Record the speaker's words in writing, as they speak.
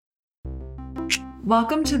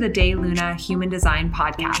Welcome to the De Luna Human Design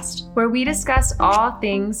Podcast, where we discuss all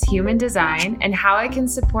things human design and how it can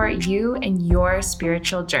support you in your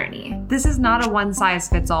spiritual journey. This is not a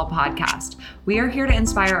one-size-fits-all podcast. We are here to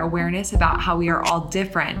inspire awareness about how we are all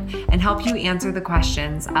different and help you answer the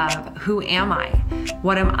questions of who am I?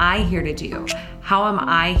 What am I here to do? How am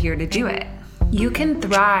I here to do it? You can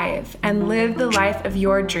thrive and live the life of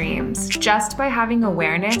your dreams just by having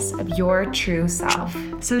awareness of your true self.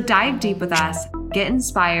 So dive deep with us, get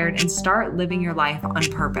inspired, and start living your life on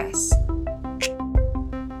purpose.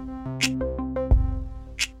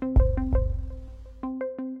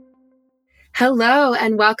 Hello,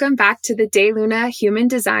 and welcome back to the De Luna Human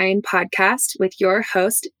Design Podcast with your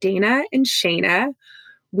host, Dana and Shayna.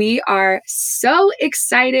 We are so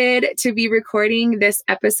excited to be recording this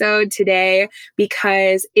episode today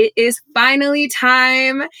because it is finally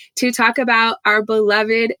time to talk about our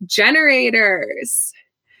beloved generators.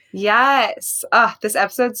 Yes. This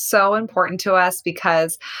episode's so important to us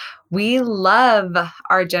because we love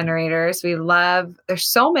our generators. There's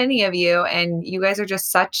so many of you, and you guys are just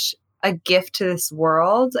such a gift to this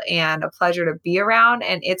world and a pleasure to be around.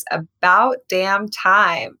 And it's about damn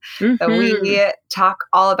time that we talk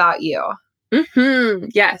all about you.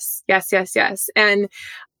 Yes. And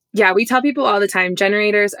yeah, we tell people all the time,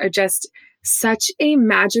 generators are just such a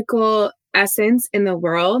magical essence in the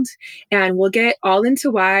world. And we'll get all into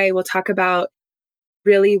why. We'll talk about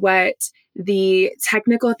really what the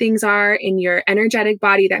technical things are in your energetic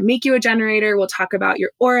body that make you a generator. We'll talk about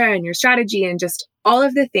your aura and your strategy and just all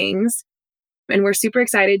of the things. And we're super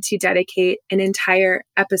excited to dedicate an entire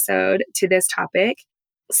episode to this topic.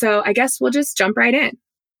 So I guess we'll just jump right in.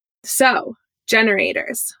 So,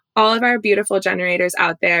 generators, all of our beautiful generators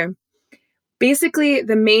out there. Basically,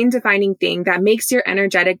 the main defining thing that makes your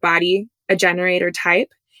energetic body a generator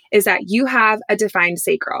type is that you have a defined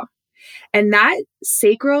sacral. And that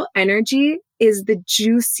sacral energy is the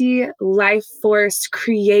juicy, life force,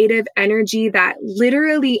 creative energy that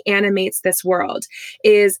literally animates this world,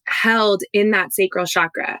 is held in that sacral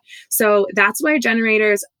chakra. So that's why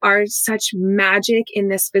generators are such magic in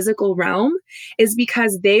this physical realm, is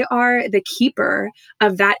because they are the keeper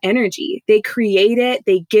of that energy. They create it,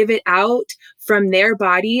 they give it out from their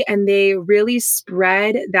body, and they really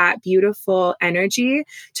spread that beautiful energy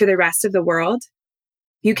to the rest of the world.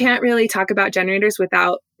 You can't really talk about generators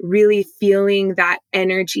without really feeling that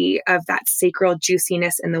energy of that sacral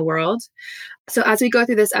juiciness in the world. So as we go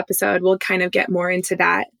through this episode, we'll kind of get more into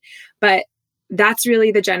that. But that's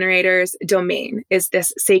really the generator's domain, is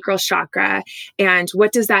this sacral chakra. And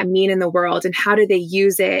what does that mean in the world? And how do they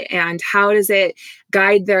use it? And how does it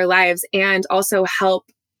guide their lives and also help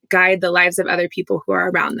guide the lives of other people who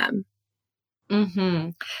are around them?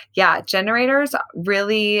 Yeah, generators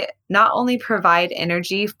really not only provide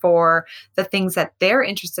energy for the things that they're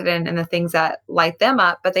interested in and the things that light them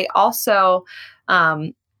up, but they also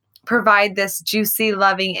provide this juicy,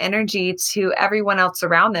 loving energy to everyone else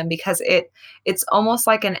around them, because it's almost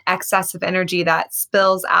like an excess of energy that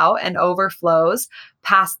spills out and overflows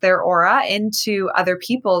past their aura into other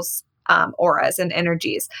people's auras and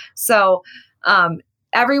energies. So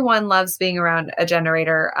everyone loves being around a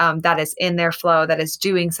generator that is in their flow, that is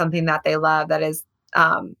doing something that they love, that is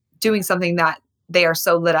doing something that they are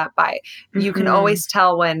so lit up by. You can always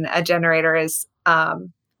tell when a generator is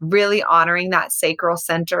really honoring that sacral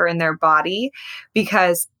center in their body,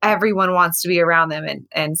 because everyone wants to be around them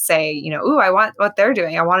and say, ooh, I want what they're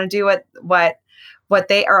doing. I want to do what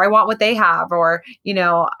they, or I want what they have, or,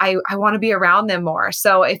 I want to be around them more.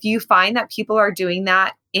 So if you find that people are doing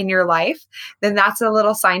that in your life, then that's a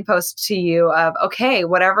little signpost to you of, okay,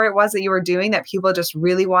 whatever it was that you were doing that people just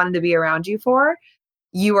really wanted to be around you for,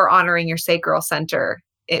 you are honoring your sacral center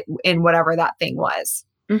in whatever that thing was.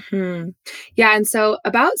 Yeah. And so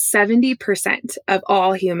about 70% of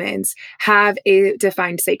all humans have a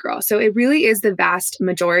defined sacral. So it really is the vast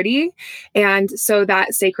majority. And so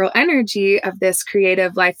that sacral energy of this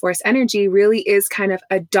creative life force energy really is kind of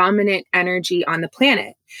a dominant energy on the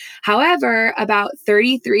planet. However, about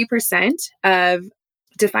 33% of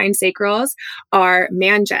defined sacrals are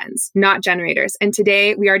man-gens, not generators. And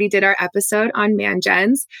today we already did our episode on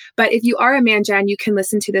man-gens. But if you are a man-gen, you can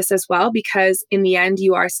listen to this as well, because in the end,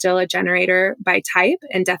 you are still a generator by type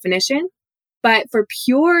and definition. But for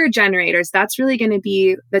pure generators, that's really going to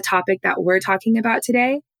be the topic that we're talking about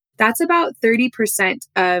today. That's about 30%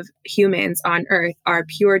 of humans on Earth are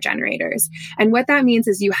pure generators. And what that means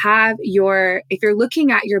is if you're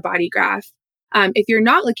looking at your body graph, if you're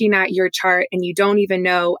not looking at your chart and you don't even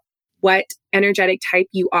know what energetic type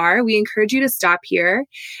you are, we encourage you to stop here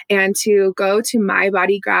and to go to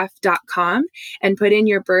mybodygraph.com and put in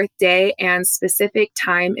your birthday and specific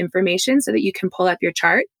time information so that you can pull up your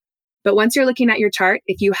chart. But once you're looking at your chart,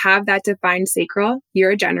 if you have that defined sacral,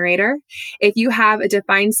 you're a generator. If you have a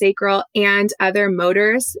defined sacral and other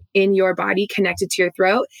motors in your body connected to your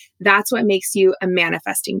throat, that's what makes you a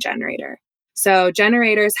manifesting generator. So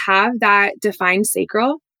generators have that defined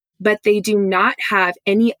sacral, but they do not have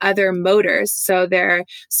any other motors. So their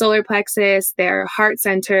solar plexus, their heart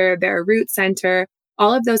center, their root center,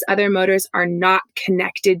 all of those other motors are not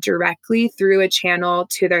connected directly through a channel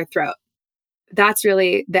to their throat. That's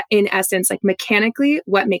really in essence, like mechanically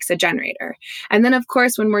what makes a generator. And then of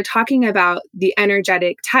course, when we're talking about the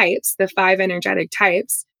energetic types, the 5 energetic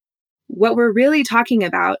types, what we're really talking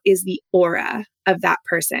about is the aura of that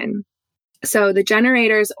person. So the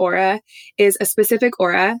generator's aura is a specific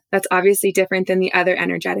aura that's obviously different than the other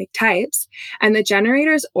energetic types. And the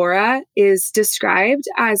generator's aura is described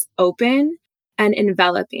as open and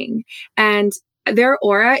enveloping. And their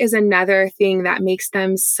aura is another thing that makes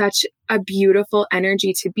them such a beautiful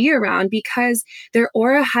energy to be around, because their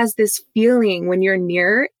aura has this feeling when you're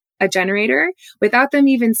near a generator without them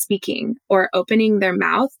even speaking or opening their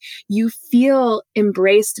mouth. You feel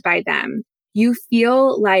embraced by them. You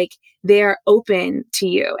feel like they're open to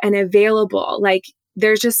you and available. Like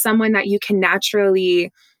there's just someone that you can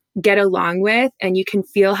naturally get along with, and you can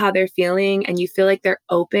feel how they're feeling, and you feel like they're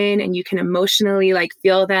open, and you can emotionally like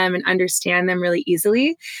feel them and understand them really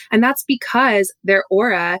easily. And that's because their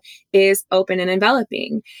aura is open and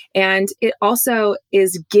enveloping. And it also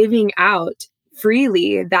is giving out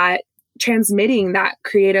freely, that transmitting that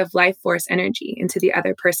creative life force energy into the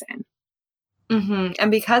other person. Mm-hmm.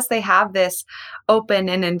 And because they have this open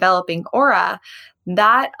and enveloping aura,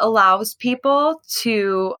 that allows people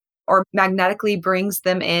to, or magnetically brings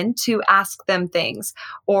them in to ask them things,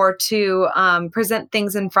 or to present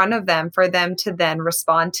things in front of them for them to then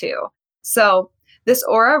respond to. So this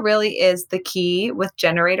aura really is the key with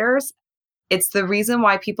generators. It's the reason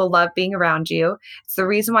why people love being around you. It's the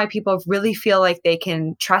reason why people really feel like they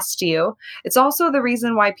can trust you. It's also the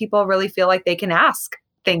reason why people really feel like they can ask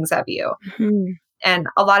things of you. Mm-hmm. And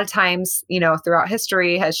a lot of times, throughout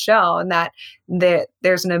history has shown that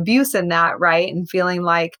there's an abuse in that, right? And feeling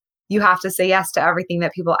like you have to say yes to everything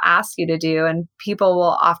that people ask you to do. And people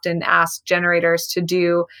will often ask generators to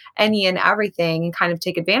do any and everything and kind of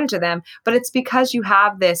take advantage of them. But it's because you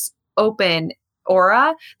have this open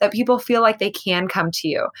aura that people feel like they can come to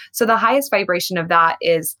you. So the highest vibration of that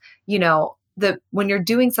is, when you're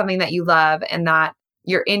doing something that you love and that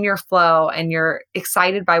you're in your flow and you're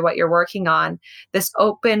excited by what you're working on, this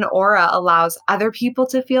open aura allows other people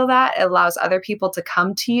to feel that. It allows other people to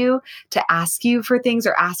come to you, to ask you for things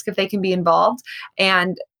or ask if they can be involved.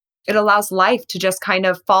 And it allows life to just kind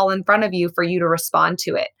of fall in front of you for you to respond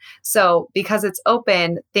to it. So because it's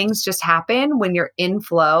open, things just happen when you're in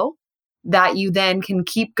flow, that you then can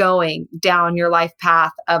keep going down your life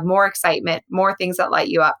path of more excitement, more things that light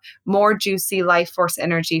you up, more juicy life force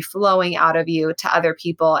energy flowing out of you to other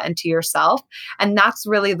people and to yourself. And that's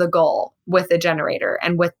really the goal with a generator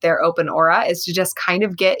and with their open aura, is to just kind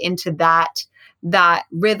of get into that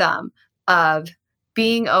rhythm of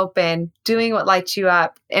being open, doing what lights you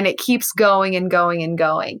up, and it keeps going and going and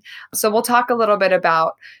going. So we'll talk a little bit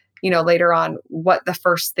about later on what the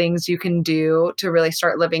first things you can do to really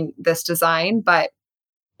start living this design. But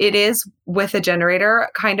it is, with a generator,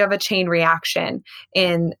 kind of a chain reaction,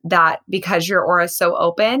 in that because your aura is so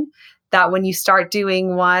open, that when you start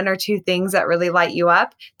doing 1 or 2 things that really light you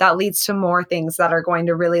up, that leads to more things that are going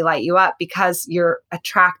to really light you up, because you're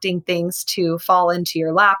attracting things to fall into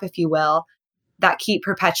your lap, if you will, that keep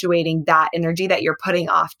perpetuating that energy that you're putting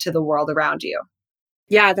off to the world around you.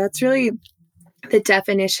 Yeah, that's really the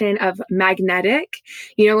definition of magnetic.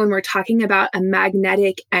 When we're talking about a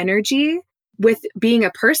magnetic energy, with being a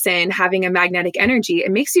person having a magnetic energy,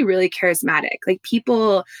 it makes you really charismatic. Like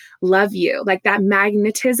people love you, like that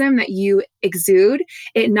magnetism that you exude.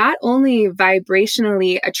 It not only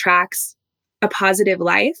vibrationally attracts a positive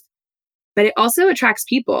life, but it also attracts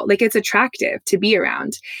people. Like it's attractive to be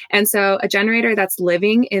around. And so a generator that's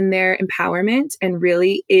living in their empowerment and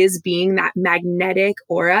really is being that magnetic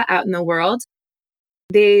aura out in the world,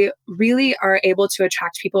 they really are able to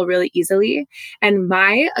attract people really easily. And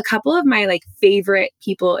a couple of my favorite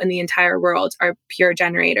people in the entire world are pure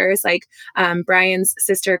generators, like Brian's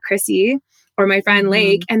sister, Chrissy, or my friend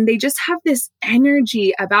Lake. And they just have this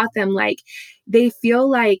energy about them. Like they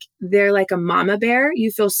feel like they're like a mama bear.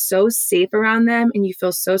 You feel so safe around them and you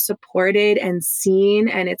feel so supported and seen.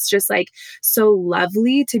 And it's just so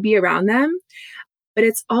lovely to be around them. But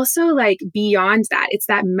it's also like beyond that. It's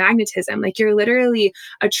that magnetism. Like you're literally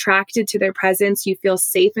attracted to their presence. You feel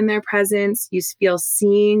safe in their presence. You feel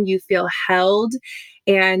seen. You feel held.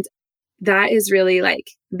 And that is really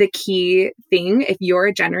like the key thing if you're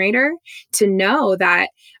a generator, to know that.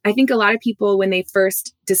 I think a lot of people, when they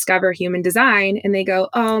first discover human design and they go,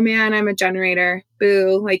 oh man, I'm a generator,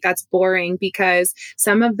 boo, like that's boring, because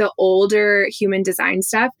some of the older human design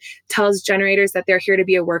stuff tells generators that they're here to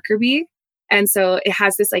be a worker bee. And so it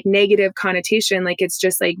has this like negative connotation, like it's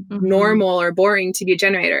just like normal or boring to be a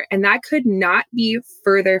generator. And that could not be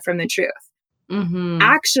further from the truth.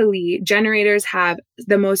 Actually, generators have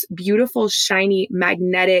the most beautiful, shiny,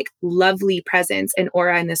 magnetic, lovely presence and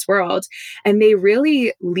aura in this world. And they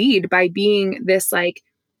really lead by being this like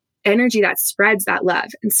energy that spreads that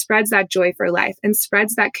love and spreads that joy for life and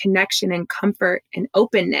spreads that connection and comfort and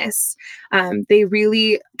openness. They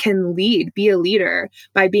really can lead, be a leader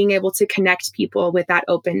by being able to connect people with that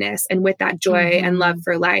openness and with that joy and love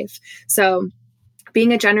for life. So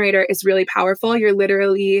being a generator is really powerful. You're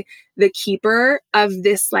literally the keeper of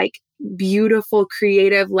this like beautiful,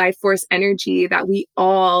 creative life force energy that we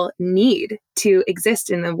all need to exist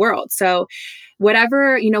in the world. So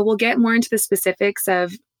whatever, we'll get more into the specifics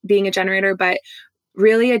of being a generator, but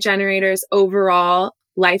really a generator's overall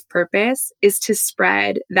life purpose is to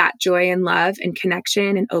spread that joy and love and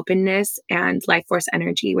connection and openness and life force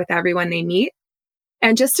energy with everyone they meet.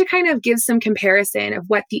 And just to kind of give some comparison of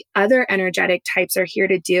what the other energetic types are here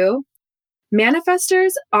to do,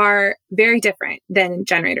 manifestors are very different than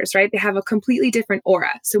generators, right? They have a completely different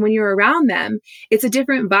aura. So when you're around them, it's a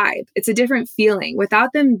different vibe. It's a different feeling.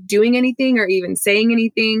 Without them doing anything or even saying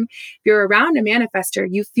anything, if you're around a manifestor,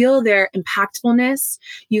 you feel their impactfulness,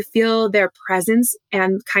 you feel their presence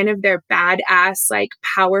and kind of their badass, like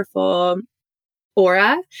powerful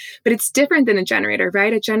aura, but it's different than a generator,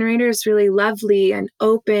 right? A generator is really lovely and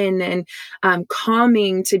open and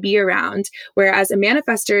calming to be around, whereas a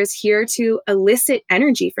manifestor is here to elicit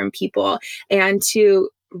energy from people and to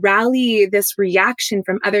rally this reaction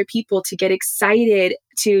from other people to get excited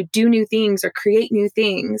to do new things or create new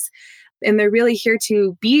things. And they're really here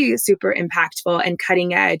to be super impactful and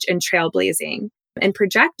cutting edge and trailblazing. And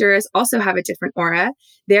projectors also have a different aura.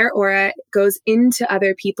 Their aura goes into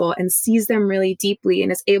other people and sees them really deeply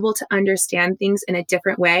and is able to understand things in a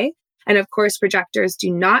different way. And of course, projectors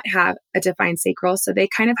do not have a defined sacral. So they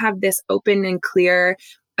kind of have this open and clear,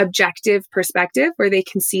 objective perspective where they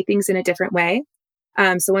can see things in a different way.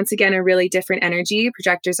 So once again, a really different energy.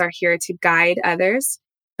 Projectors are here to guide others,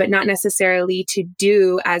 but not necessarily to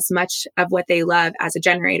do as much of what they love as a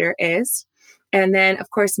generator is. And then, of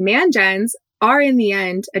course, man-gens are in the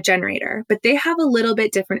end a generator, but they have a little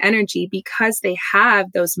bit different energy because they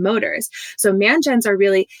have those motors. So man-gens are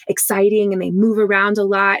really exciting and they move around a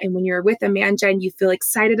lot. And when you're with a man-gen, you feel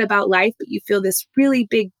excited about life, but you feel this really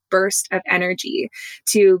big burst of energy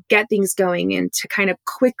to get things going and to kind of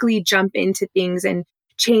quickly jump into things and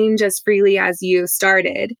change as freely as you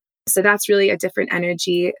started. So that's really a different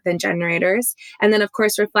energy than generators. And then, of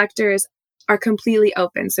course, reflectors are completely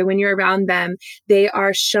open. So when you're around them, they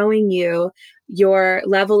are showing you your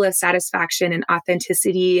level of satisfaction and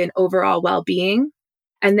authenticity and overall well-being.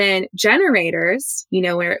 And then generators,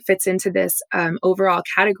 where it fits into this overall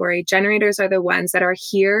category, generators are the ones that are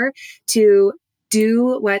here to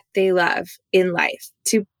do what they love in life,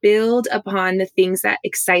 to build upon the things that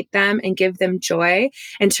excite them and give them joy,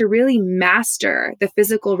 and to really master the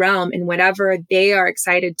physical realm in whatever they are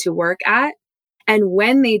excited to work at. And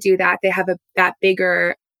when they do that, they have that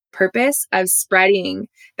bigger purpose of spreading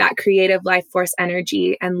that creative life force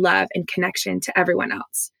energy and love and connection to everyone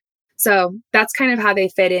else. So that's kind of how they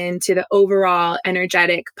fit into the overall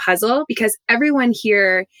energetic puzzle, because everyone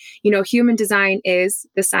here, human design is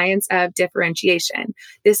the science of differentiation.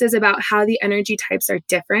 This is about how the energy types are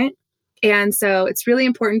different. And so it's really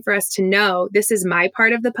important for us to know this is my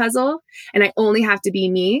part of the puzzle and I only have to be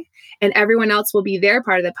me, and everyone else will be their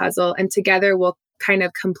part of the puzzle. And together we'll kind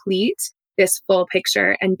of complete this full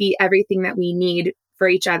picture and be everything that we need for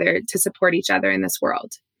each other to support each other in this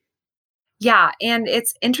world. Yeah. And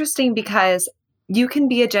it's interesting because you can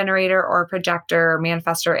be a generator or a projector,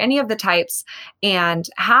 manifestor, any of the types, and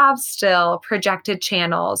have still projected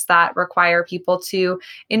channels that require people to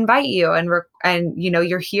invite you and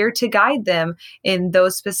you're here to guide them in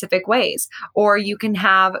those specific ways. Or you can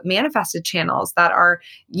have manifested channels that are,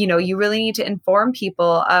 you really need to inform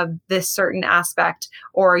people of this certain aspect,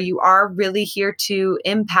 or you are really here to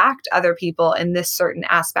impact other people in this certain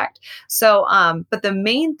aspect. So, but the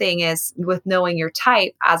main thing is with knowing your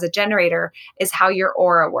type as a generator is how your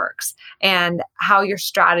aura works and how your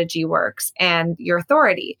strategy works and your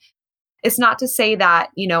authority. It's not to say that,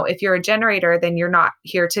 if you're a generator, then you're not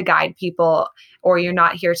here to guide people or you're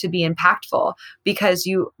not here to be impactful, because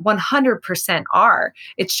you 100% are.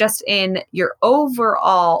 It's just in your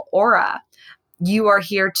overall aura. You are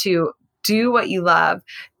here to do what you love,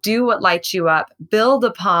 do what lights you up, build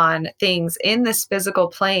upon things in this physical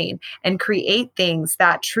plane and create things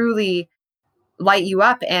that truly light you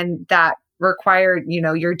up and that require,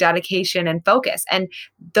 your dedication and focus. And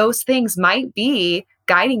those things might be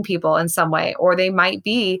guiding people in some way, or they might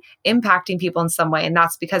be impacting people in some way. And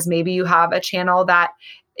that's because maybe you have a channel that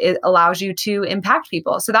it allows you to impact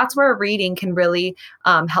people. So that's where a reading can really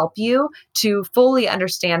help you to fully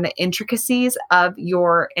understand the intricacies of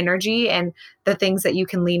your energy and the things that you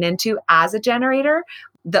can lean into as a generator.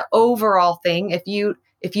 The overall thing, if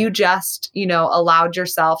you just, allowed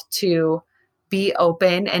yourself to be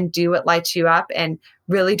open and do what lights you up and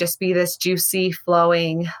really just be this juicy,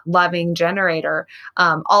 flowing, loving generator,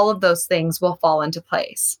 all of those things will fall into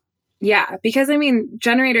place. Yeah, because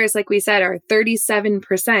generators, like we said, are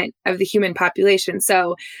 37% of the human population.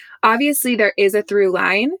 So obviously there is a through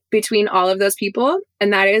line between all of those people.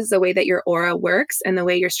 And that is the way that your aura works and the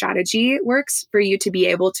way your strategy works for you to be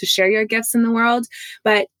able to share your gifts in the world.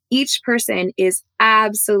 But each person is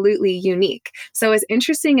absolutely unique. So as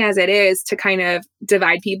interesting as it is to kind of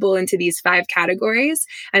divide people into these 5 categories,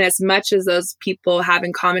 and as much as those people have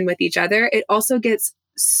in common with each other, it also gets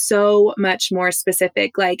so much more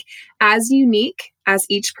specific. Like, as unique as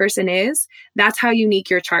each person is, that's how unique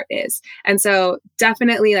your chart is. And so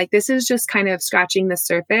definitely, like, this is just kind of scratching the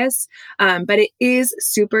surface. But it is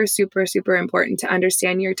super, super, super important to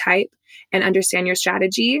understand your type and understand your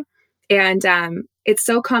strategy. And it's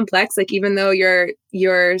so complex. Like, even though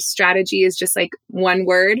your strategy is just like one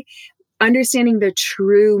word, understanding the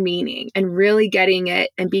true meaning and really getting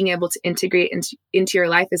it and being able to integrate into your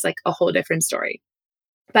life is like a whole different story.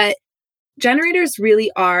 But generators really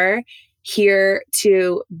are here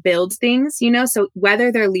to build things, so whether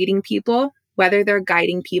they're leading people, whether they're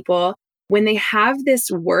guiding people, when they have this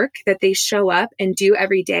work that they show up and do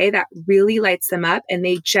every day that really lights them up and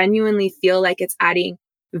they genuinely feel like it's adding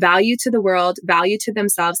value to the world, value to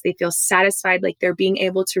themselves, they feel satisfied, like they're being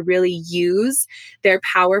able to really use their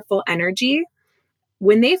powerful energy.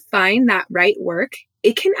 When they find that right work,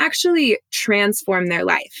 it can actually transform their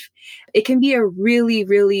life. It can be a really,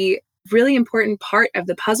 really, really important part of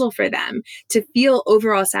the puzzle for them to feel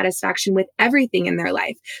overall satisfaction with everything in their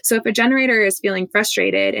life. So if a generator is feeling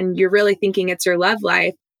frustrated and you're really thinking it's your love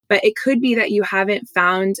life, but it could be that you haven't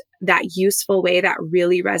found that useful way that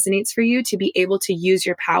really resonates for you to be able to use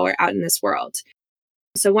your power out in this world.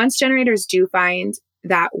 So once generators do find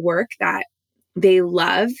that work that they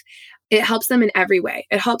love, it helps them in every way.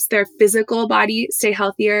 It helps their physical body stay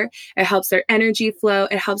healthier. It helps their energy flow.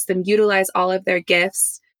 It helps them utilize all of their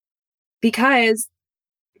gifts because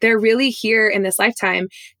they're really here in this lifetime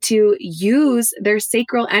to use their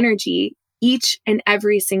sacral energy each and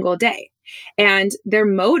every single day. And their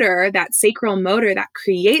motor, that sacral motor that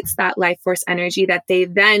creates that life force energy that they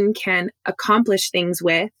then can accomplish things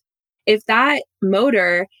with, if that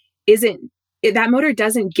motor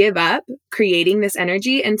doesn't give up creating this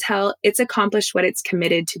energy until it's accomplished what it's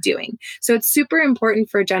committed to doing. So it's super important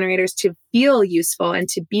for generators to feel useful and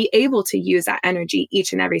to be able to use that energy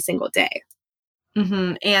each and every single day.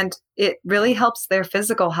 Mm-hmm. And it really helps their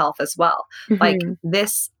physical health as well. Mm-hmm. Like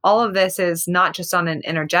all of this is not just on an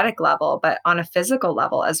energetic level, but on a physical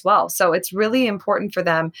level as well. So it's really important for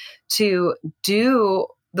them to do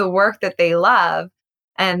the work that they love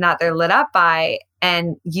and that they're lit up by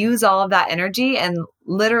and use all of that energy and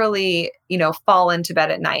literally, fall into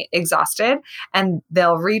bed at night exhausted, and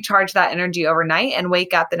they'll recharge that energy overnight and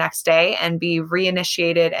wake up the next day and be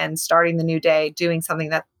reinitiated and starting the new day doing something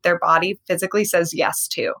that their body physically says yes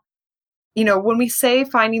to. When we say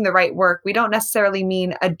finding the right work, we don't necessarily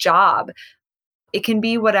mean a job. It can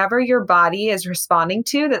be whatever your body is responding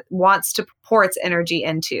to that wants to pour its energy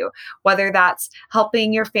into, whether that's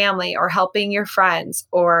helping your family or helping your friends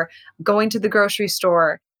or going to the grocery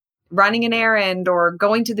store, running an errand or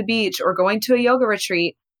going to the beach or going to a yoga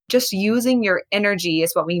retreat. Just using your energy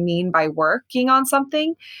is what we mean by working on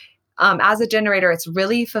something. As a generator, it's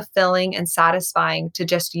really fulfilling and satisfying to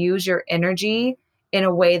just use your energy in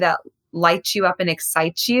a way that lights you up and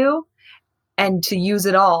excites you, and to use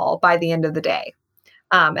it all by the end of the day.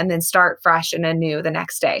 And then start fresh and anew the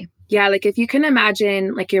next day. Yeah, like if you can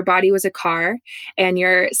imagine like your body was a car and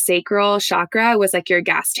your sacral chakra was like your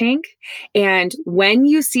gas tank. And when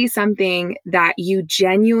you see something that you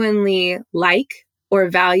genuinely like or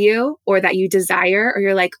value or that you desire, or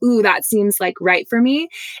you're like, ooh, that seems like right for me.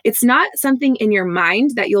 It's not something in your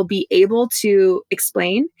mind that you'll be able to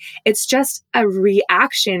explain. It's just a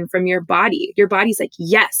reaction from your body. Your body's like,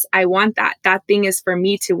 yes, I want that. That thing is for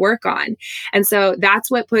me to work on. And so that's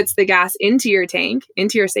what puts the gas into your tank,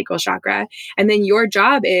 into your sacral chakra. And then your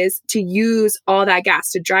job is to use all that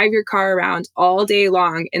gas, to drive your car around all day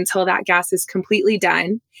long until that gas is completely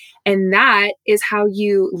done. And that is how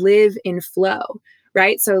you live in flow,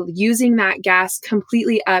 right? So using that gas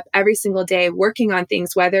completely up every single day, working on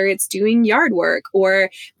things, whether it's doing yard work or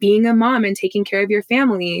being a mom and taking care of your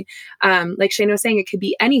family. Like Shane was saying, it could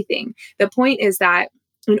be anything. The point is that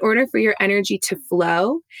in order for your energy to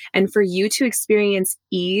flow and for you to experience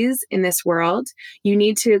ease in this world, you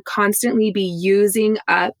need to constantly be using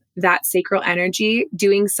up that sacral energy,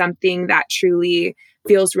 doing something that truly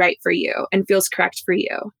feels right for you and feels correct for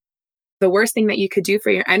you. The worst thing that you could do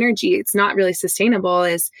for your energy, it's not really sustainable,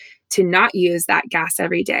 is to not use that gas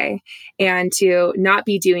every day and to not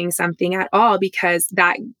be doing something at all, because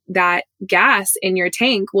that gas in your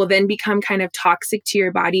tank will then become kind of toxic to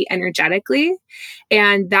your body energetically.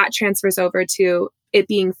 And that transfers over to it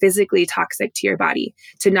being physically toxic to your body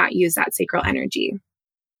to not use that sacral energy.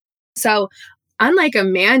 So unlike a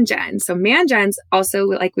man gen, so man gens also,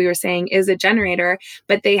 like we were saying, is a generator,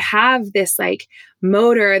 but they have this like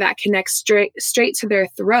motor that connects straight to their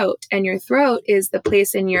throat. And your throat is the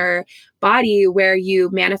place in your body where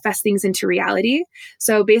you manifest things into reality.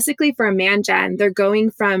 So basically for a man gen, they're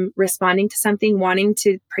going from responding to something, wanting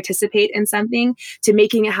to participate in something, to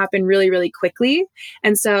making it happen really, really quickly.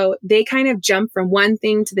 And so they kind of jump from one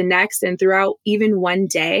thing to the next, and throughout even one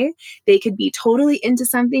day, they could be totally into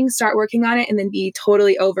something, start working on it, and then be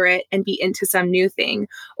totally over it and be into some new thing,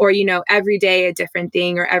 or, every day a different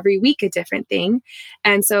thing, or every week a different thing.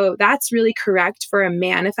 And so that's really correct for a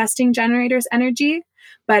manifesting generator's energy.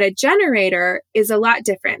 But a generator is a lot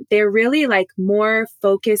different. They're really like more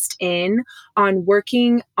focused in on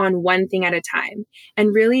working on one thing at a time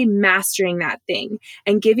and really mastering that thing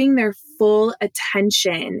and giving their full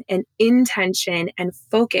attention and intention and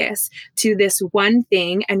focus to this one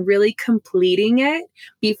thing and really completing it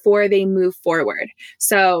before they move forward.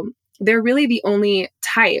 So they're really the only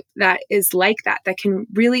type that is like that can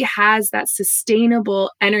really has that sustainable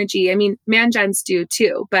energy. I mean, man gens do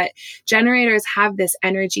too, but generators have this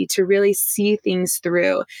energy to really see things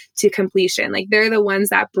through to completion. Like they're the ones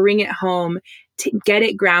that bring it home, to get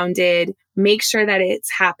it grounded, make sure that it's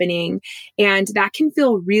happening. And that can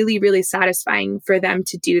feel really, really satisfying for them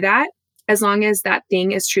to do that, as long as that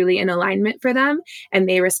thing is truly in alignment for them and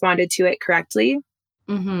they responded to it correctly.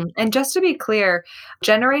 Mm-hmm. And just to be clear,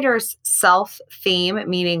 generators' self-theme,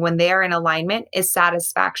 meaning when they are in alignment, is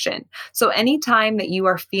satisfaction. So anytime that you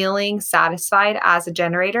are feeling satisfied as a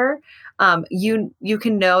generator, you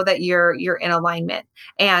can know that you're in alignment.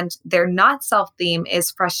 And their not self-theme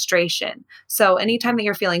is frustration. So anytime that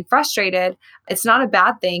you're feeling frustrated, it's not a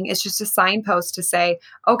bad thing. It's just a signpost to say,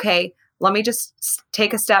 okay, let me just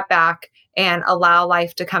take a step back and allow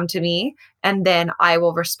life to come to me, and then I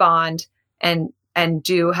will respond and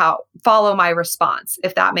follow my response,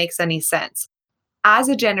 if that makes any sense. As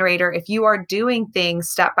a generator, if you are doing things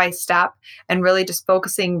step by step and really just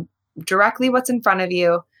focusing directly what's in front of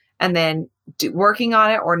you, and then working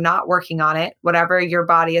on it or not working on it, whatever your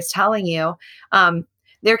body is telling you,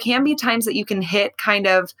 there can be times that you can hit kind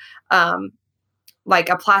of like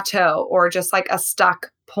a plateau or just like a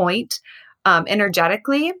stuck point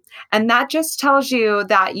energetically. And that just tells you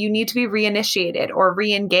that you need to be reinitiated or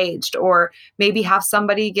re-engaged, or maybe have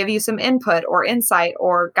somebody give you some input or insight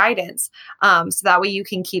or guidance, so that way you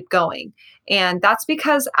can keep going. And that's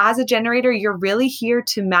because as a generator, you're really here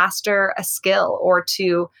to master a skill, or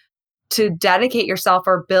to dedicate yourself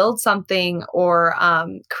or build something, or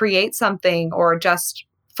create something, or just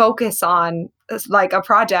focus on like a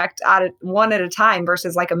project one at a time,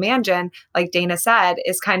 versus like a man gen, like Dana said,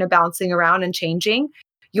 is kind of bouncing around and changing.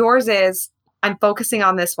 Yours is, I'm focusing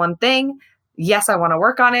on this one thing. Yes, I want to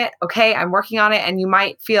work on it. Okay, I'm working on it. And you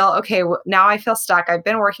might feel, okay, now I feel stuck. I've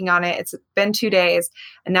been working on it. It's been 2 days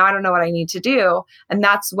and now I don't know what I need to do. And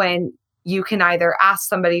that's when you can either ask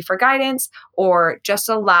somebody for guidance or just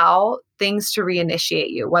allow things to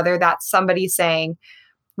reinitiate you, whether that's somebody saying,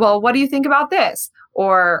 well, what do you think about this?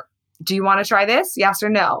 Or do you want to try this? Yes or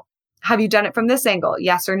no? Have you done it from this angle?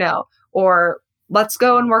 Yes or no? Or let's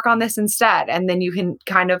go and work on this instead. And then you can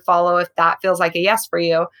kind of follow, if that feels like a yes for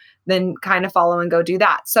you, then kind of follow and go do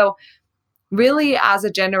that. So really, as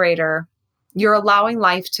a generator, you're allowing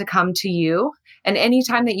life to come to you. And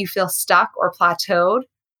anytime that you feel stuck or plateaued,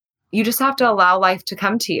 you just have to allow life to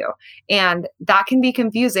come to you. And that can be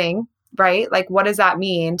confusing right? Like, what does that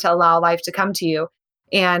mean to allow life to come to you?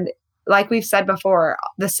 And like we've said before,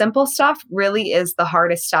 the simple stuff really is the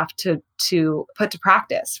hardest stuff to put to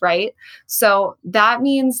practice, right? So that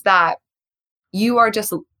means that you are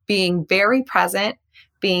just being very present,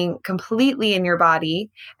 being completely in your body,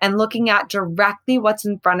 and looking at directly what's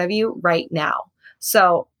in front of you right now.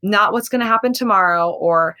 So, not what's going to happen tomorrow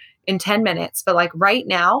or in 10 minutes, but like right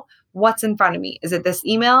now, what's in front of me? Is it this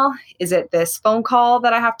email? Is it this phone call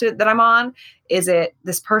that that I'm on? Is it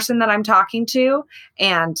this person that I'm talking to?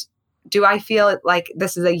 And do I feel like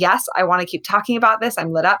this is a yes? I want to keep talking about this.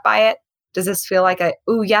 I'm lit up by it. Does this feel like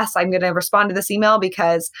oh, yes, I'm going to respond to this email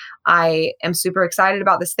because I am super excited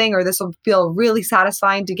about this thing, or this will feel really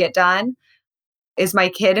satisfying to get done? Is my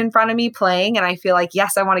kid in front of me playing and I feel like,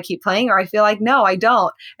 yes, I want to keep playing, or I feel like, no, I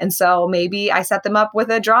don't. And so maybe I set them up with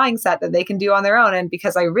a drawing set that they can do on their own. And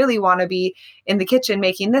because I really want to be in the kitchen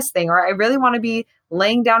making this thing, or I really want to be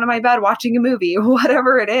laying down in my bed watching a movie,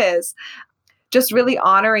 whatever it is, just really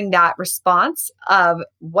honoring that response of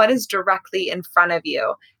what is directly in front of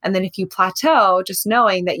you. And then if you plateau, just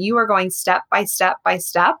knowing that you are going step by step by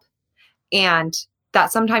step, and that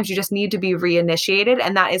sometimes you just need to be reinitiated,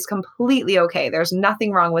 and that is completely okay. There's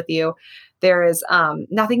nothing wrong with you. There is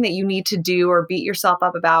nothing that you need to do or beat yourself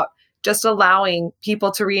up about. Just allowing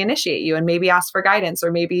people to reinitiate you and maybe ask for guidance,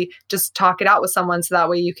 or maybe just talk it out with someone so that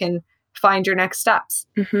way you can find your next steps.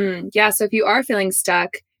 Mm-hmm. Yeah. So if you are feeling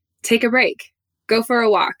stuck, take a break. Go for a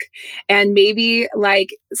walk. And maybe like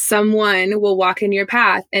someone will walk in your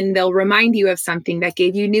path and they'll remind you of something that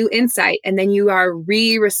gave you new insight. And then you are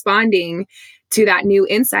responding to that new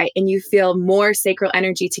insight and you feel more sacral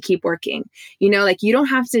energy to keep working. You know, like you don't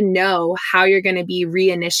have to know how you're going to be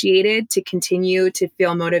reinitiated to continue to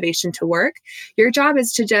feel motivation to work. Your job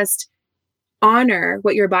is to just honor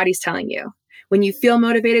what your body's telling you. When you feel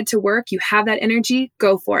motivated to work, you have that energy,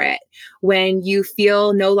 go for it. When you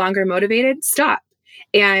feel no longer motivated, stop.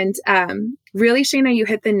 And really, Shayna, you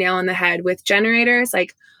hit the nail on the head with generators.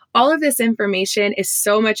 Like all of this information is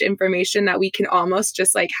so much information that we can almost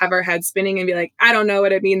just like have our head spinning and be like, I don't know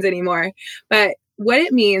what it means anymore. But what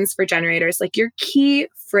it means for generators, like your key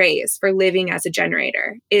phrase for living as a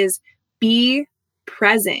generator is be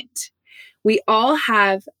present. We all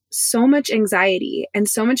have so much anxiety and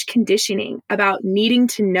so much conditioning about needing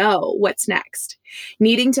to know what's next,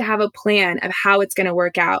 needing to have a plan of how it's going to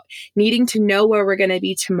work out, needing to know where we're going to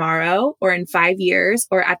be tomorrow or in 5 years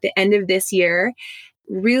or at the end of this year.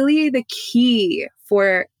 Really, the key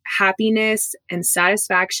for happiness and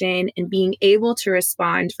satisfaction and being able to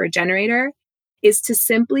respond for a generator is to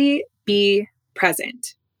simply be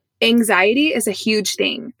present. Anxiety is a huge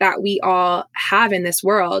thing that we all have in this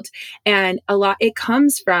world. And it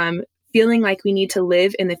comes from feeling like we need to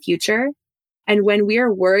live in the future. And when we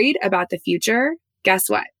are worried about the future,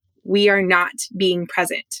 guess what? We are not being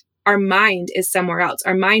present. Our mind is somewhere else.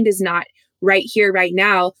 Our mind is not right here, right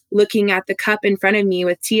now, looking at the cup in front of me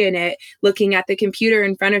with tea in it, looking at the computer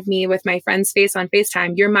in front of me with my friend's face on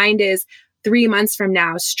FaceTime. Your mind is 3 months from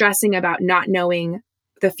now, stressing about not knowing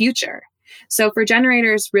the future. So for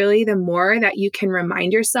generators, really, the more that you can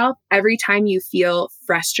remind yourself every time you feel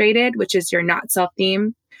frustrated, which is your not self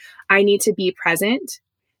theme, I need to be present,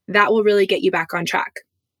 that will really get you back on track.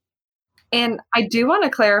 And I do want to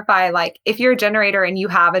clarify, like, if you're a generator and you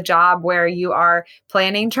have a job where you are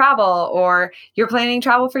planning travel, or you're planning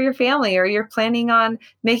travel for your family, or you're planning on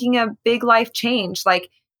making a big life change, like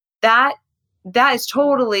that is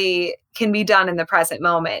totally can be done in the present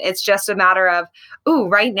moment. It's just a matter of, ooh,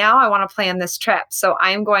 right now I want to plan this trip. So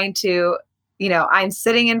I'm going to, I'm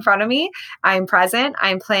sitting in front of me, I'm present,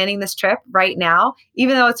 I'm planning this trip right now.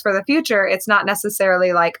 Even though it's for the future, it's not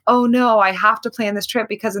necessarily like, oh no, I have to plan this trip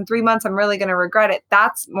because in 3 months I'm really going to regret it.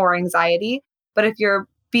 That's more anxiety. But if you're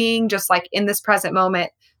being just like in this present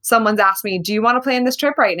moment, someone's asked me, do you want to plan this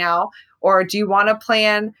trip right now? Or do you want to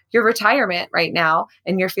plan your retirement right now?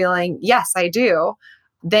 And you're feeling, yes, I do.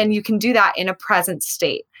 Then you can do that in a present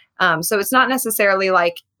state. So it's not necessarily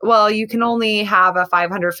like, well, you can only have a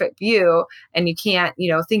 500-foot view and you can't,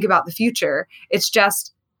 think about the future. It's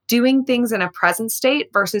just doing things in a present state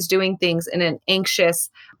versus doing things in an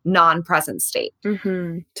anxious, non-present state.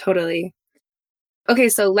 Mm-hmm, totally. Okay,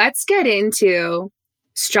 so let's get into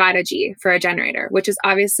strategy for a generator, which is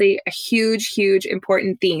obviously a huge, huge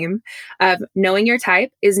important theme of knowing your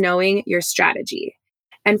type is knowing your strategy.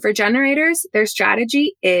 And for generators, their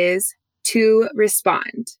strategy is to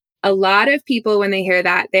respond. A lot of people, when they hear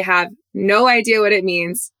that, they have no idea what it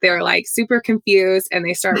means. They're like super confused and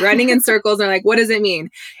they start running in circles and they're like, what does it mean?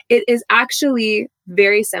 It is actually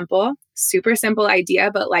very simple, super simple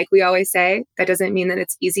idea. But like we always say, that doesn't mean that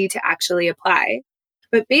it's easy to actually apply.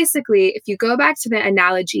 But basically, if you go back to the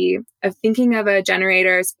analogy of thinking of a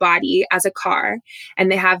generator's body as a car,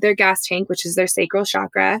 and they have their gas tank, which is their sacral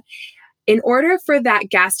chakra, in order for that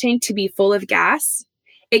gas tank to be full of gas,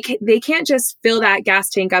 they can't just fill that gas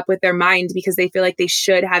tank up with their mind because they feel like they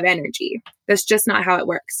should have energy. That's just not how it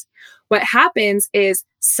works. What happens is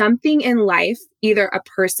something in life, either a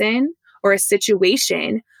person or a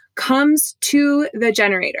situation, comes to the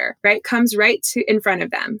generator, right? Comes right to in front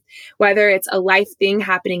of them, whether it's a life thing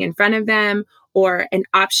happening in front of them or an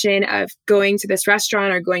option of going to this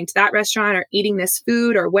restaurant or going to that restaurant or eating this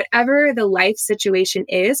food or whatever the life situation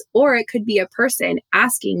is, or it could be a person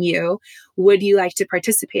asking you, would you like to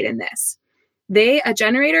participate in this? A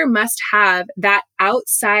generator must have that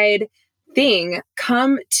outside thing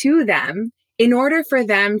come to them in order for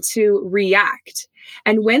them to react.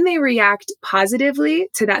 And when they react positively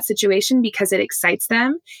to that situation because it excites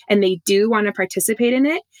them and they do want to participate in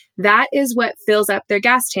it, that is what fills up their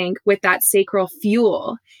gas tank with that sacral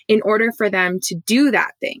fuel in order for them to do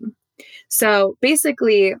that thing. So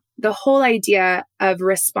basically, the whole idea of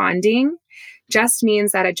responding just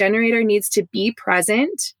means that a generator needs to be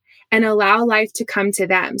present and allow life to come to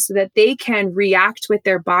them so that they can react with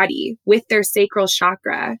their body, with their sacral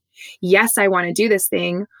chakra. Yes, I want to do this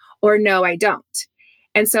thing, or no, I don't.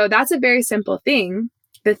 And so that's a very simple thing.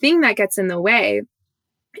 The thing that gets in the way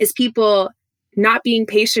is people not being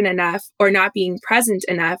patient enough or not being present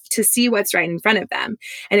enough to see what's right in front of them.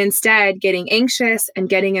 And instead getting anxious and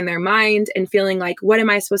getting in their mind and feeling like, what am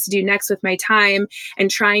I supposed to do next with my time?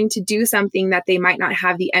 And trying to do something that they might not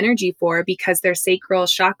have the energy for because their sacral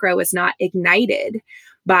chakra was not ignited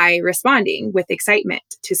by responding with excitement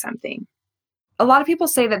to something. A lot of people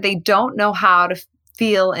say that they don't know how to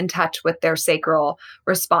feel in touch with their sacral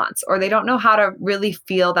response, or they don't know how to really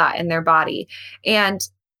feel that in their body. And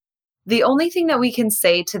the only thing that we can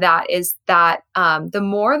say to that is that the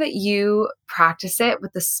more that you practice it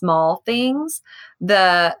with the small things,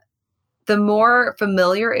 the more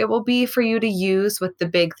familiar it will be for you to use with the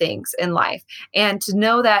big things in life. And to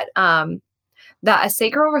know that that a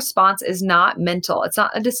sacral response is not mental. It's not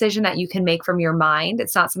a decision that you can make from your mind.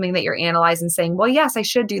 It's not something that you're analyzing saying, well, yes, I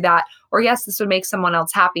should do that. Or yes, this would make someone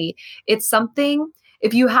else happy. It's something,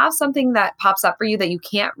 if you have something that pops up for you that you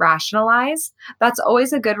can't rationalize, that's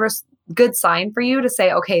always a good sign for you to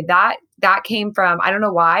say, okay, that came from, I don't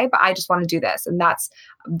know why, but I just want to do this. And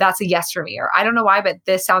that's a yes for me. Or I don't know why, but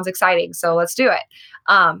this sounds exciting. So let's do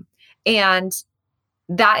it. And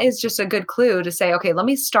that is just a good clue to say, okay, let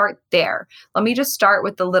me start there. Let me just start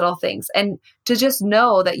with the little things and to just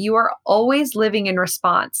know that you are always living in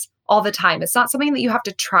response all the time. It's not something that you have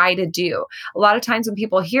to try to do. A lot of times when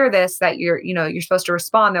people hear this, that you're supposed to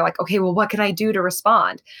respond, they're like, okay, well, what can I do to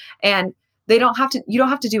respond? And you don't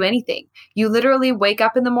have to do anything. You literally wake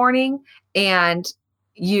up in the morning and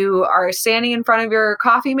you are standing in front of your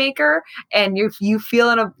coffee maker and you feel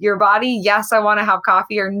in your body, yes, I want to have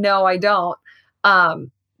coffee, or no, I don't.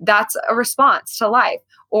 That's a response to life.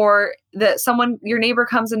 Or that your neighbor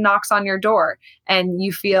comes and knocks on your door and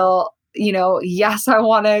you feel, yes, I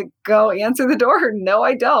want to go answer the door. No,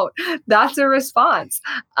 I don't. That's a response.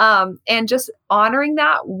 And just honoring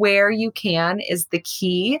that where you can is the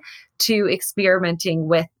key to experimenting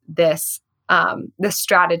with this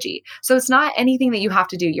strategy. So it's not anything that you have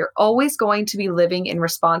to do. You're always going to be living in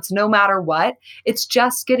response no matter what. It's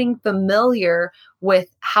just getting familiar with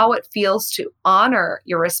how it feels to honor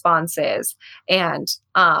your responses and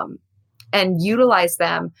utilize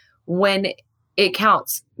them when it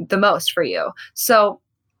counts the most for you. So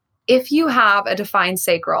if you have a defined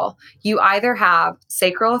sacral, you either have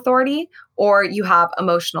sacral authority or you have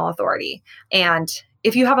emotional authority. And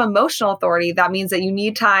if you have emotional authority, that means that you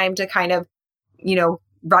need time to kind of,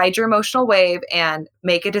 ride your emotional wave and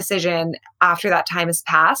make a decision after that time has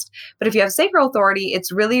passed. But if you have sacral authority,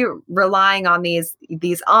 it's really relying on these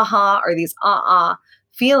or these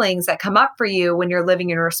feelings that come up for you when you're living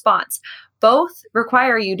in response. Both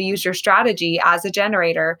require you to use your strategy as a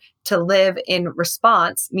generator to live in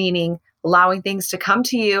response, meaning allowing things to come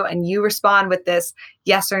to you and you respond with this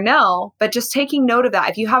yes or no, but just taking note of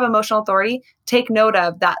that. If you have emotional authority, take note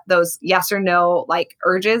of that, those yes or no, like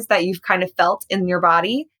urges that you've kind of felt in your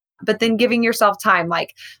body, but then giving yourself time,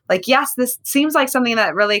 like, yes, this seems like something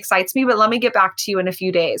that really excites me, but let me get back to you in a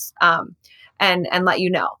few days, and let you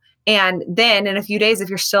know. And then in a few days, if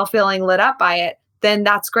you're still feeling lit up by it, then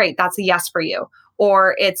that's great. That's a yes for you.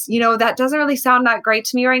 Or it's, that doesn't really sound that great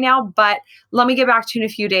to me right now, but let me get back to you in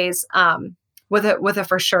a few days with a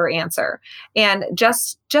for sure answer. And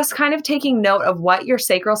just kind of taking note of what your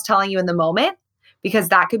sacral is telling you in the moment, because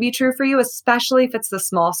that could be true for you, especially if it's the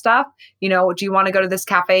small stuff. Do you want to go to this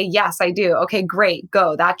cafe? Yes, I do. Okay, great.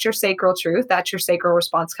 Go. That's your sacral truth. That's your sacral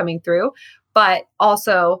response coming through. But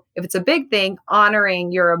also, if it's a big thing,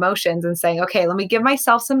 honoring your emotions and saying, okay, let me give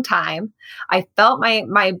myself some time. I felt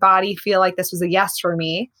my body feel like this was a yes for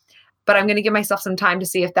me, but I'm going to give myself some time to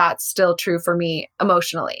see if that's still true for me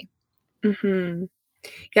emotionally. Mm-hmm.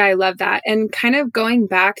 Yeah, I love that. And kind of going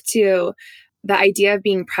back to the idea of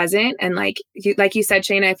being present, and like you said,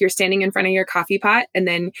 Shayna, if you're standing in front of your coffee pot and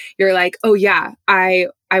then you're like, oh yeah, I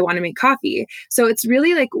want to make coffee. So it's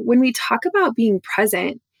really like when we talk about being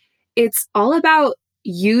present, it's all about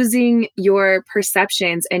using your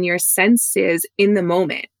perceptions and your senses in the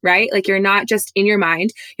moment, right? Like you're not just in your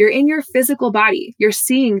mind, you're in your physical body. You're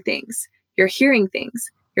seeing things, you're hearing things,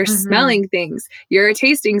 you're smelling things, you're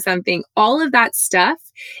tasting something. All of that stuff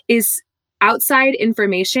is outside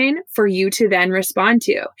information for you to then respond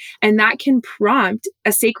to. And that can prompt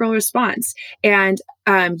a sacral response and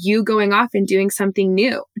you going off and doing something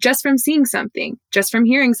new just from seeing something, just from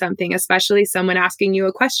hearing something, especially someone asking you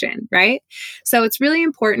a question, right? So it's really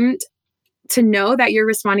important to know that you're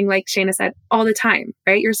responding, like Shayna said, all the time,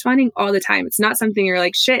 right? You're responding all the time. It's not something you're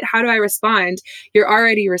like, shit, how do I respond? You're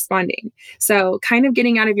already responding. So kind of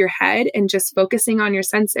getting out of your head and just focusing on your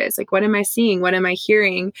senses. Like, what am I seeing? What am I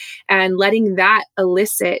hearing? And letting that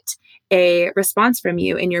elicit a response from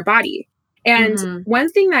you in your body. And one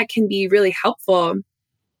thing that can be really helpful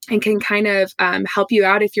and can kind of help you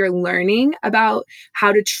out if you're learning about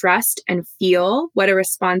how to trust and feel what a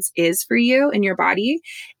response is for you in your body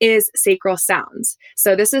is sacral sounds.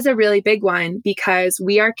 So this is a really big one because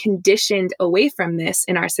we are conditioned away from this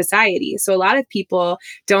in our society. So a lot of people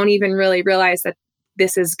don't even really realize that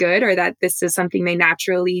this is good or that this is something they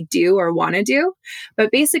naturally do or want to do. But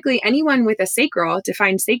basically anyone with a sacral,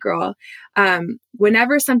 defined sacral,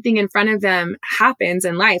 whenever something in front of them happens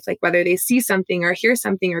in life, like whether they see something or hear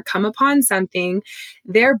something or come upon something,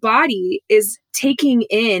 their body is taking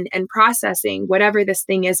in and processing whatever this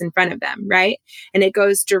thing is in front of them, right? And it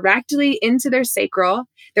goes directly into their sacral.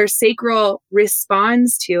 Their sacral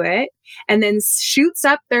responds to it and then shoots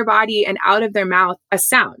up their body and out of their mouth a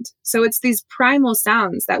sound. So it's these primal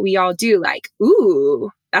sounds that we all do, like, ooh,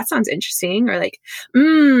 that sounds interesting, or like,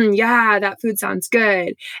 yeah, that food sounds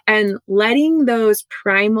good. And letting those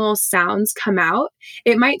primal sounds come out,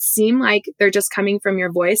 it might seem like they're just coming from your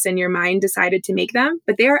voice and your mind decided to make them,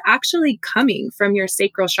 but they are actually coming from your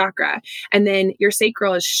sacral chakra. And then your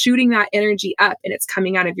sacral is shooting that energy up and it's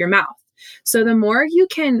coming out of your mouth. So the more you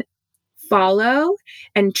can follow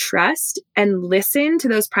and trust and listen to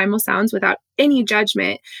those primal sounds without any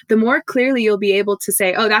judgment, the more clearly you'll be able to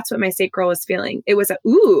say, oh, that's what my sacral was feeling. It was a,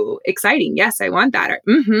 ooh, exciting. Yes, I want that.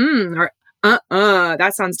 Or,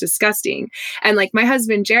 that sounds disgusting. And like my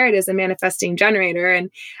husband, Jared, is a manifesting generator. And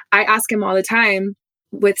I ask him all the time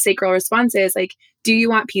with sacral responses, like, do you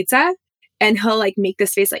want pizza? And he'll like make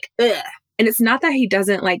this face like, ugh. And it's not that he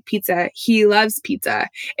doesn't like pizza. He loves pizza.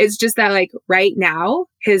 It's just that like right now,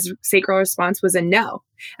 his sacral response was a no.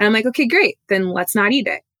 And I'm like, okay, great. Then let's not eat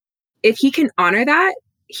it. If he can honor that,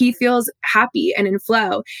 he feels happy and in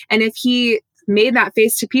flow. And if he made that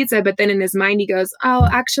face to pizza, but then in his mind, he goes, oh,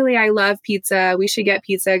 actually, I love pizza. We should get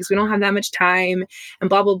pizza because we don't have that much time and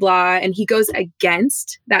blah, blah, blah. And he goes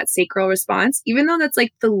against that sacral response, even though that's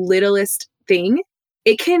like the littlest thing.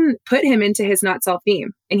 It can put him into his not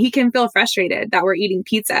self-theme and he can feel frustrated that we're eating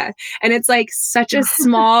pizza. And it's like such a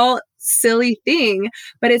small, silly thing,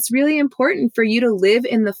 but it's really important for you to live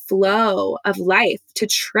in the flow of life, to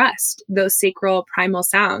trust those sacral primal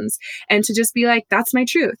sounds and to just be like, that's my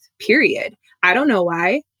truth, period. I don't know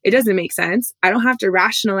why. It doesn't make sense. I don't have to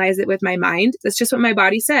rationalize it with my mind. That's just what my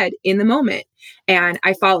body said in the moment. And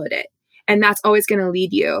I followed it. And that's always going to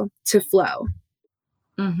lead you to flow.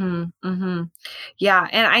 Yeah.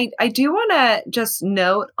 And I do want to just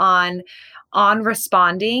note on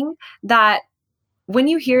responding that when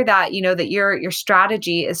you hear that, that your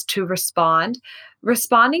strategy is to respond,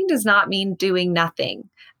 responding does not mean doing nothing.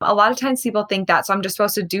 A lot of times people think that, so I'm just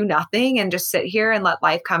supposed to do nothing and just sit here and let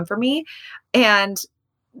life come for me. And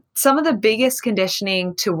some of the biggest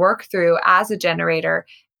conditioning to work through as a generator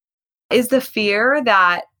is the fear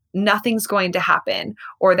that nothing's going to happen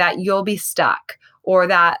or that you'll be stuck or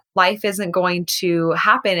that life isn't going to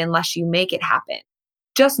happen unless you make it happen.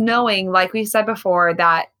 Just knowing, like we said before,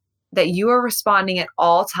 that you are responding at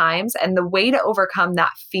all times. And the way to overcome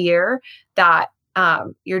that fear that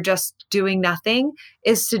you're just doing nothing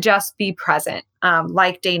is to just be present,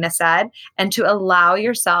 like Dana said, and to allow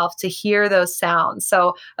yourself to hear those sounds.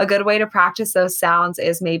 So a good way to practice those sounds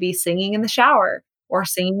is maybe singing in the shower or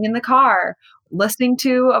singing in the car listening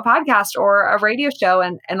to a podcast or a radio show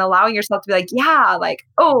and allowing yourself to be like, yeah, like,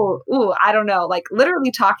 oh, ooh, I don't know, like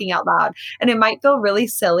literally talking out loud. And it might feel really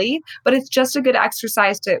silly, but it's just a good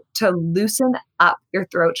exercise to loosen up your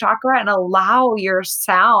throat chakra and allow your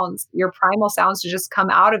sounds, your primal sounds to just come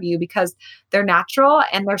out of you because they're natural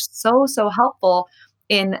and they're so, so helpful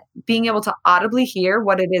in being able to audibly hear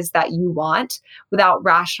what it is that you want without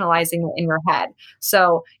rationalizing it in your head.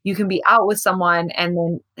 So you can be out with someone and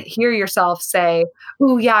then hear yourself say,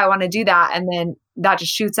 "Ooh, yeah, I want to do that." And then that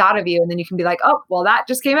just shoots out of you. And then you can be like, "Oh, well, that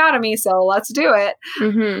just came out of me. So let's do it."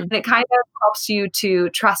 Mm-hmm. And it kind of helps you to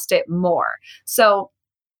trust it more. So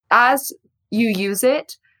as you use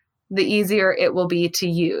it, the easier it will be to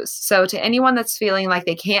use. So to anyone that's feeling like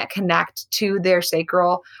they can't connect to their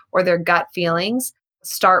sacral or their gut feelings,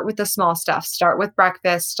 start with the small stuff. Start with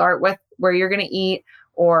breakfast, start with where you're going to eat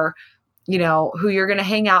or, who you're going to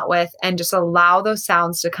hang out with, and just allow those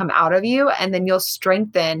sounds to come out of you. And then you'll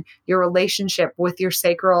strengthen your relationship with your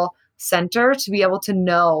sacral center to be able to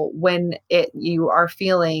know when you are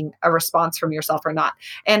feeling a response from yourself or not.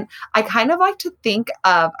 And I kind of like to think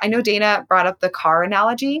of, I know Dana brought up the car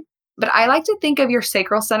analogy, but I like to think of your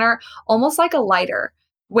sacral center almost like a lighter,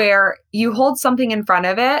 where you hold something in front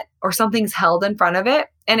of it or something's held in front of it,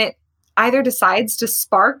 and it either decides to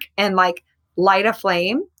spark and like light a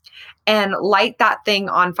flame and light that thing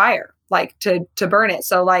on fire, like to burn it.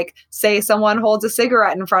 So like say someone holds a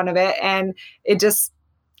cigarette in front of it and it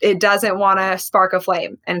doesn't want to spark a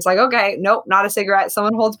flame. And it's like, okay, nope, not a cigarette.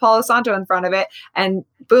 Someone holds Palo Santo in front of it and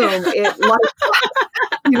boom, it lights,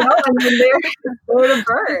 and then they're to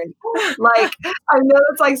burn. Like, I know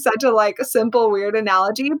it's like such a simple, weird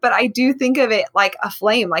analogy, but I do think of it like a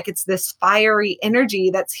flame, like it's this fiery energy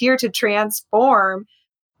that's here to transform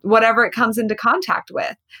whatever it comes into contact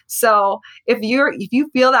with. So if you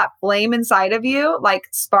feel that flame inside of you, like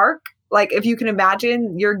spark, like if you can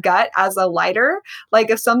imagine your gut as a lighter, like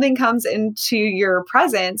if something comes into your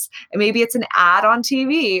presence and maybe it's an ad on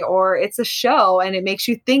TV or it's a show and it makes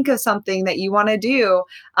you think of something that you want to do,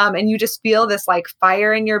 and you just feel this like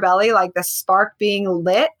fire in your belly, like the spark being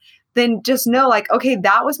lit, then just know like, okay,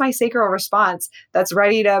 that was my sacral response that's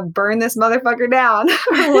ready to burn this motherfucker down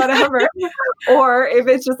or whatever. Or if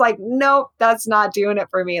it's just like, nope, that's not doing it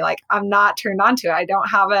for me. Like I'm not turned on to it. I don't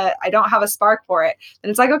have a spark for it. And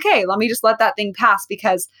it's like, okay, let me just let that thing pass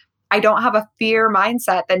because I don't have a fear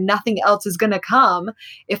mindset that nothing else is going to come.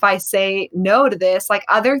 If I say no to this, like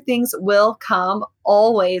other things will come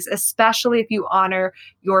always, especially if you honor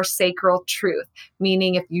your sacral truth.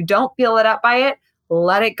 Meaning if you don't feel lit up by it,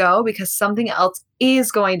 let it go because something else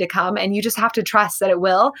is going to come and you just have to trust that it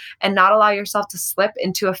will and not allow yourself to slip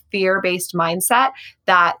into a fear-based mindset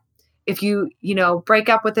that if you break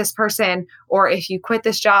up with this person or if you quit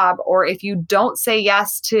this job or if you don't say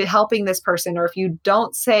yes to helping this person or if you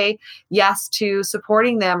don't say yes to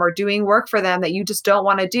supporting them or doing work for them that you just don't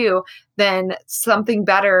want to do, then something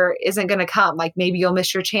better isn't going to come. Like maybe you'll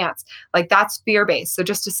miss your chance. Like that's fear-based. So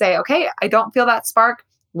just to say, okay, I don't feel that spark,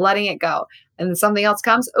 letting it go. And then something else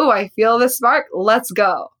comes. Oh, I feel this spark. Let's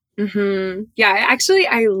go. Mm-hmm. Yeah,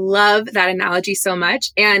 I love that analogy so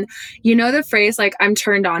much. And the phrase, like, I'm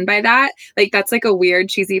turned on by that, like, that's like a weird,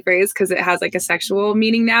 cheesy phrase because it has like a sexual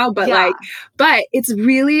meaning now, but but it's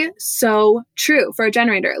really so true for a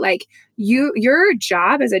generator. Like your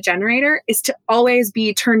job as a generator is to always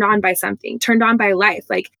be turned on by something, turned on by life.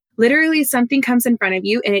 Like literally something comes in front of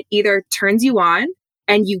you and it either turns you on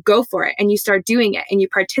and you go for it and you start doing it and you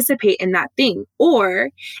participate in that thing, or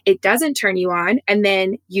it doesn't turn you on and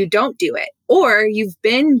then you don't do it, or you've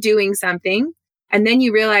been doing something and then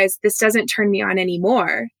you realize this doesn't turn me on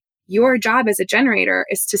anymore. Your job as a generator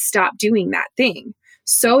is to stop doing that thing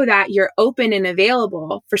so that you're open and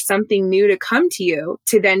available for something new to come to you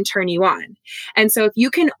to then turn you on. And so if you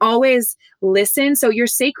can always listen, so your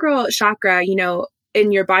sacral chakra,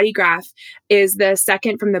 in your body graph is the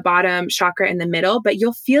second from the bottom chakra in the middle, but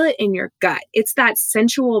you'll feel it in your gut. It's that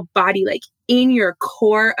sensual body, like in your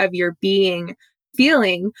core of your being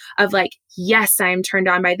feeling of like, yes, I'm turned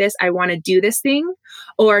on by this. I want to do this thing,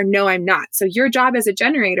 or no, I'm not. So your job as a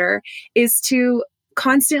generator is to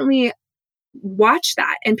constantly watch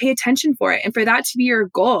that and pay attention for it. And for that to be your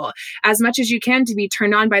goal as much as you can, to be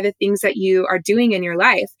turned on by the things that you are doing in your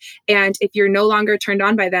life. And if you're no longer turned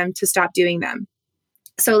on by them, to stop doing them.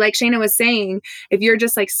 So like Shayna was saying, if you're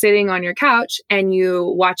just like sitting on your couch and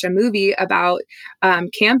you watch a movie about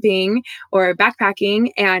camping or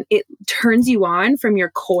backpacking, and it turns you on from your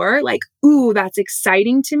core, like, ooh, that's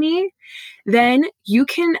exciting to me, then you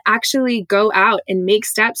can actually go out and make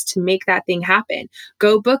steps to make that thing happen.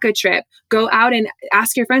 Go book a trip, go out and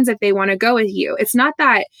ask your friends if they want to go with you. It's not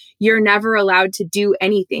that you're never allowed to do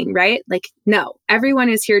anything, right? Like, no, everyone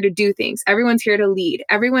is here to do things. Everyone's here to lead.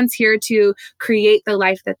 Everyone's here to create the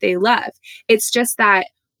life that they love. It's just that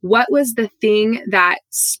what was the thing that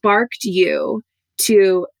sparked you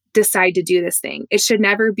to decide to do this thing? It should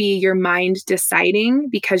never be your mind deciding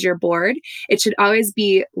because you're bored. It should always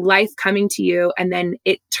be life coming to you, and then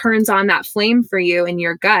it turns on that flame for you in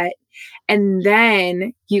your gut. And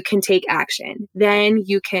then you can take action. Then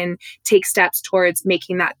you can take steps towards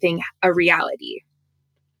making that thing a reality.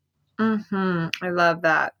 I love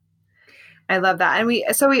that. I love that. And we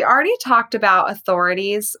already talked about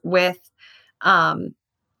authorities with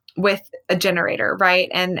a generator, right?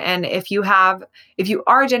 And if you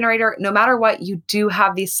are a generator, no matter what, you do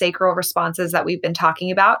have these sacral responses that we've been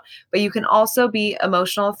talking about, but you can also be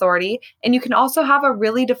emotional authority, and you can also have a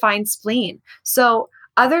really defined spleen. So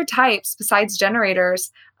other types besides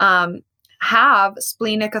generators have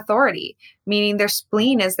splenic authority, meaning their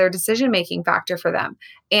spleen is their decision-making factor for them.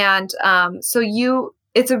 And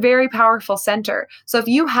it's a very powerful center. So if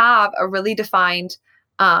you have a really defined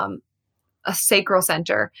a sacral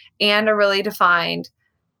center and a really defined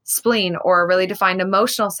spleen or a really defined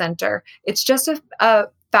emotional center, it's just a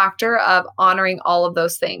factor of honoring all of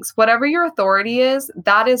those things. Whatever your authority is,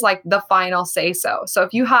 that is like the final say so. So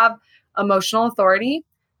if you have emotional authority,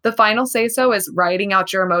 the final say so is writing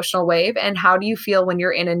out your emotional wave. And how do you feel when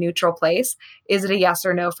you're in a neutral place? Is it a yes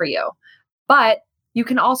or no for you? But you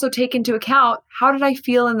can also take into account, how did I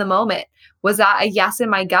feel in the moment? Was that a yes in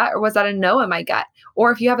my gut, or was that a no in my gut?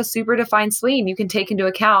 Or if you have a super defined spleen, you can take into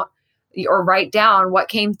account or write down what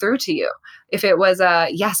came through to you. If it was a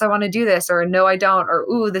yes, I want to do this, or a no, I don't, or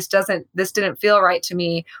ooh, this didn't feel right to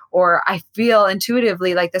me, or I feel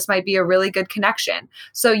intuitively like this might be a really good connection.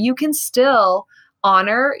 So you can still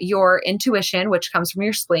honor your intuition, which comes from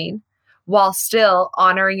your spleen, while still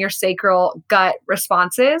honoring your sacral gut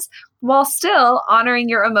responses, while still honoring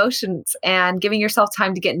your emotions and giving yourself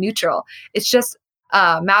time to get neutral. It's just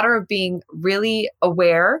a matter of being really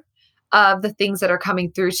aware of the things that are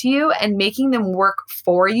coming through to you and making them work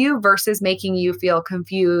for you versus making you feel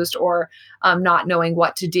confused or not knowing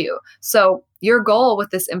what to do. So your goal with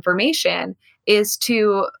this information is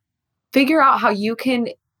to figure out how you can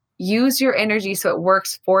use your energy so it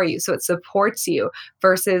works for you, so it supports you,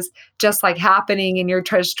 versus just like happening and you're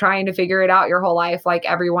just trying to figure it out your whole life like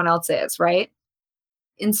everyone else is, right?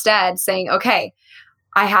 Instead, saying, okay,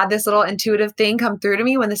 I had this little intuitive thing come through to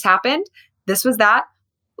me when this happened. This was that.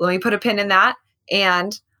 Let me put a pin in that.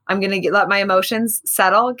 And I'm going to let my emotions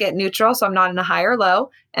settle, get neutral, so I'm not in a high or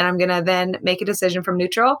low. And I'm going to then make a decision from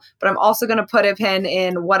neutral. But I'm also going to put a pin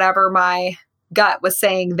in whatever my gut was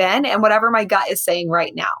saying then and whatever my gut is saying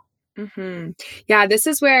right now. Mm-hmm. Yeah, this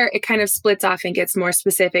is where it kind of splits off and gets more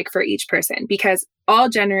specific for each person, because all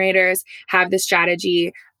generators have the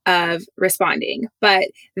strategy of responding. But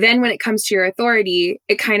then when it comes to your authority,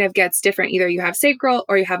 it kind of gets different. Either you have sacral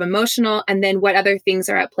or you have emotional, and then what other things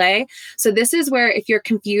are at play. So this is where, if you're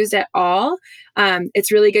confused at all,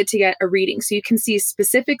 it's really good to get a reading so you can see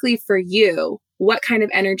specifically for you what kind of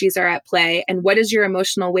energies are at play and what does your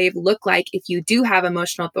emotional wave look like if you do have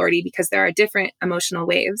emotional authority, because there are different emotional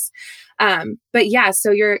waves. But yeah, so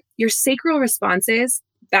your sacral responses,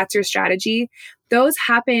 that's your strategy. Those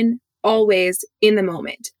happen always in the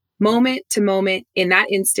moment to moment, in that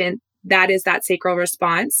instant. That is that sacral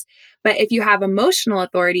response. But if you have emotional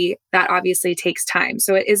authority, that obviously takes time.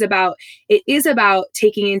 So it is about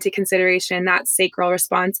taking into consideration that sacral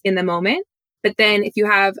response in the moment. But then if you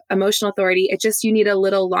have emotional authority, you need a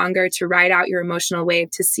little longer to ride out your emotional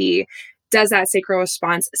wave to see, does that sacral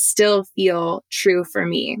response still feel true for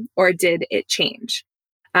me, or did it change?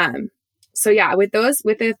 So yeah, with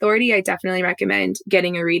the authority, I definitely recommend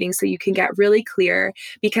getting a reading so you can get really clear,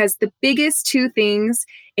 because the biggest two things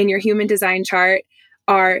in your human design chart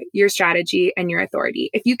are your strategy and your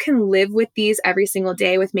authority. If you can live with these every single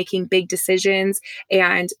day, with making big decisions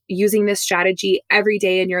and using this strategy every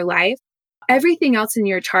day in your life, everything else in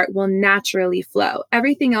your chart will naturally flow.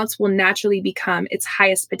 Everything else will naturally become its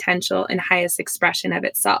highest potential and highest expression of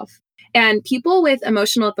itself. And people with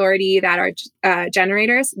emotional authority that are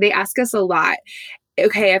generators, they ask us a lot,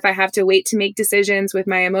 okay, if I have to wait to make decisions with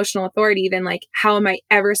my emotional authority, then like, how am I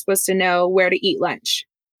ever supposed to know where to eat lunch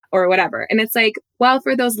or whatever? And it's like, well,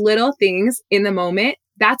 for those little things in the moment,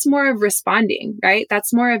 that's more of responding, right?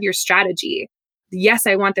 That's more of your strategy. yes,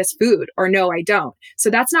 I want this food, or no, I don't. So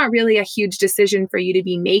that's not really a huge decision for you to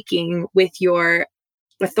be making with your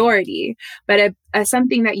authority. But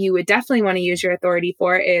something that you would definitely want to use your authority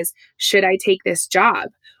for is, should I take this job?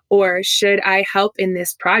 Or should I help in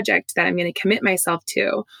this project that I'm going to commit myself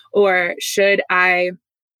to? Or should I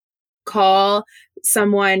call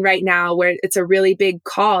someone right now where it's a really big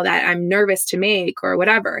call that I'm nervous to make, or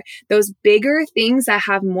whatever? Those bigger things that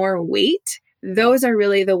have more weight, those are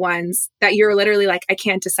really the ones that you're literally like, I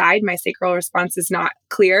can't decide. My sacral response is not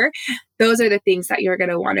clear. Those are the things that you're going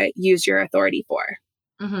to want to use your authority for.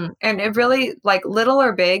 Mm-hmm. And it really, like, little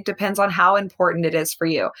or big, depends on how important it is for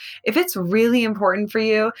you. If it's really important for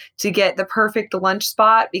you to get the perfect lunch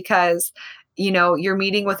spot because, you're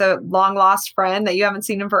meeting with a long lost friend that you haven't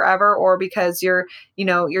seen in forever, or because your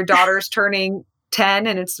daughter's turning 10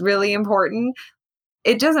 and it's really important,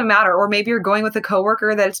 it doesn't matter. Or maybe you're going with a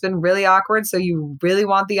coworker that it's been really awkward, so you really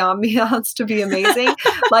want the ambiance to be amazing.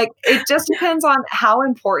 Like, it just depends on how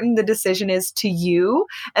important the decision is to you.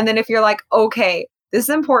 And then if you're like, okay, this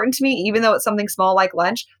is important to me, even though it's something small like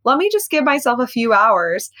lunch, let me just give myself a few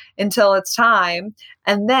hours until it's time.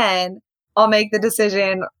 And then I'll make the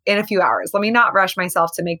decision in a few hours. Let me not rush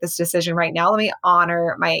myself to make this decision right now. Let me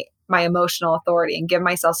honor my emotional authority and give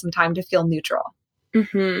myself some time to feel neutral.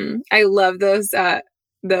 Mm-hmm. I love those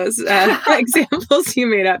examples you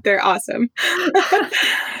made up. They're awesome.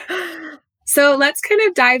 So let's kind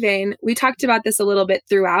of dive in. We talked about this a little bit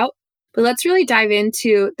throughout, but let's really dive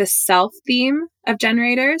into the self theme of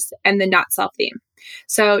generators and the not self theme.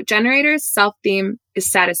 So generators' self theme is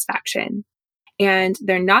satisfaction, and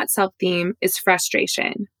their not self theme is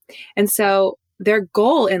frustration. And so their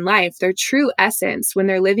goal in life, their true essence when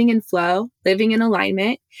they're living in flow, living in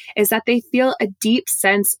alignment, is that they feel a deep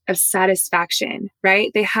sense of satisfaction, right?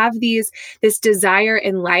 They have this desire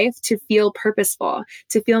in life to feel purposeful,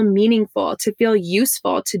 to feel meaningful, to feel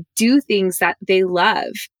useful, to do things that they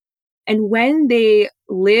love. And when they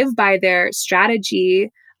live by their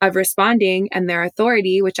strategy of responding and their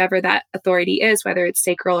authority, whichever that authority is, whether it's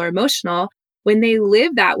sacral or emotional, when they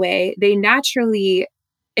live that way, they naturally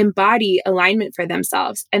embody alignment for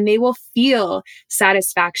themselves, and they will feel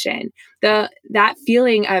satisfaction. That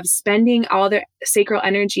feeling of spending all their sacral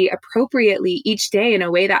energy appropriately each day in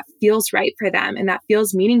a way that feels right for them and that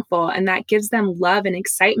feels meaningful and that gives them love and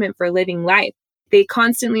excitement for living life. They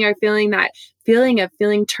constantly are feeling that feeling of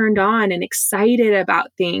feeling turned on and excited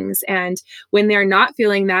about things. And when they're not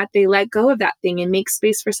feeling that, they let go of that thing and make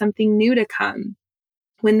space for something new to come.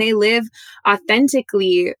 When they live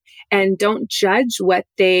authentically and don't judge what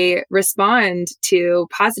they respond to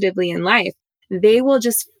positively in life, they will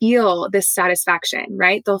just feel this satisfaction,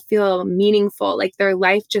 right? They'll feel meaningful, like their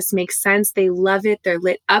life just makes sense. They love it. They're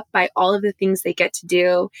lit up by all of the things they get to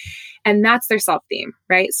do. And that's their self-theme,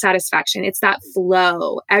 right? Satisfaction. It's that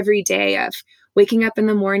flow every day of waking up in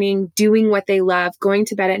the morning, doing what they love, going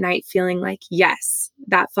to bed at night, feeling like, yes,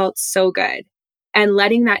 that felt so good. And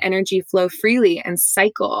letting that energy flow freely and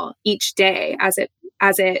cycle each day as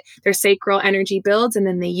their sacral energy builds, and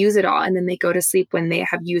then they use it all, and then they go to sleep when they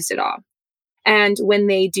have used it all. And when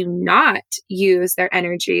they do not use their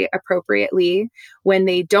energy appropriately, when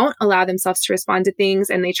they don't allow themselves to respond to things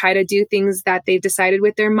and they try to do things that they've decided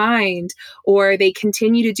with their mind, or they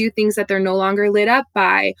continue to do things that they're no longer lit up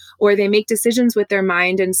by, or they make decisions with their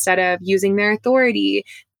mind instead of using their authority.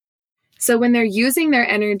 So when they're using their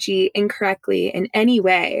energy incorrectly in any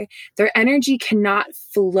way, their energy cannot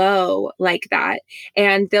flow like that.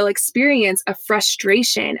 And they'll experience a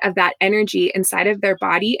frustration of that energy inside of their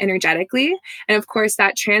body energetically. And of course,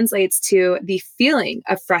 that translates to the feeling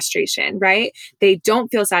of frustration, right? They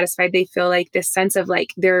don't feel satisfied. They feel like this sense of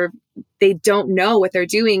like they don't know what they're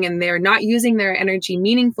doing and they're not using their energy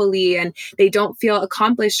meaningfully, and they don't feel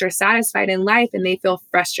accomplished or satisfied in life, and they feel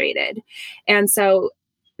frustrated. And so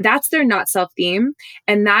that's their not self theme.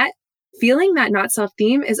 And that feeling that not self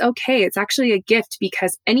theme is okay. It's actually a gift,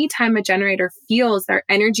 because anytime a generator feels their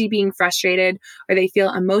energy being frustrated or they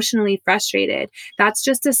feel emotionally frustrated, that's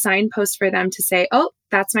just a signpost for them to say, oh,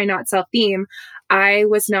 that's my not self theme. I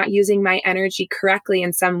was not using my energy correctly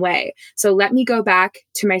in some way. So let me go back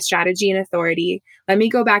to my strategy and authority. Let me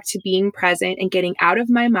go back to being present and getting out of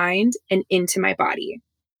my mind and into my body.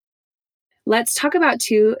 Let's talk about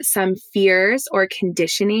some fears or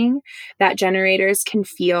conditioning that generators can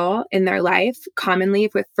feel in their life,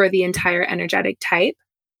 commonly for the entire energetic type.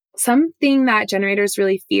 Something that generators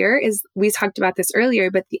really fear is, we talked about this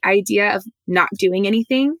earlier, but the idea of not doing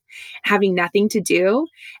anything, having nothing to do,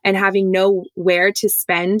 and having nowhere to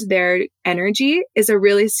spend their energy is a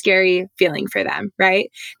really scary feeling for them,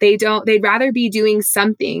 right? They'd rather be doing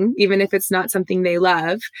something, even if it's not something they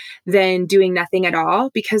love, than doing nothing at all,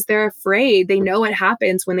 because they're afraid. They know what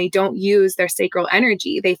happens when they don't use their sacral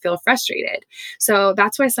energy. They feel frustrated. So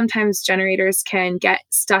that's why sometimes generators can get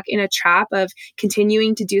stuck in a trap of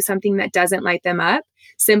continuing to do something that doesn't light them up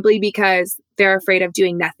simply because they're afraid of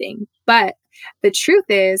doing nothing. But the truth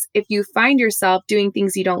is, if you find yourself doing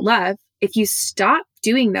things you don't love, if you stop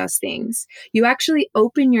doing those things, you actually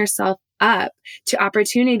open yourself up to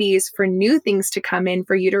opportunities for new things to come in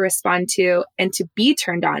for you to respond to and to be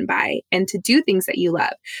turned on by and to do things that you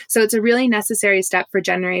love. So it's a really necessary step for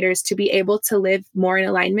generators to be able to live more in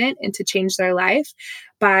alignment and to change their life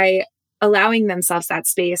by allowing themselves that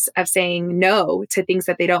space of saying no to things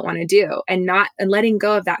that they don't want to do, and letting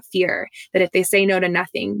go of that fear that if they say no to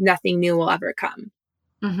nothing, nothing new will ever come.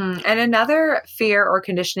 Mm-hmm. And another fear or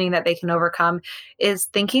conditioning that they can overcome is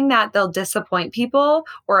thinking that they'll disappoint people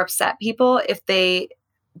or upset people if they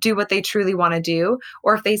do what they truly want to do,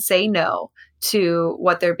 or if they say no to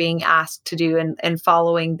what they're being asked to do and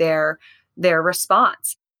following their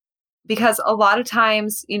response. Because a lot of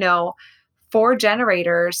times, for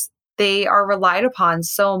generators, they are relied upon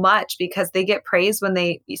so much because they get praised when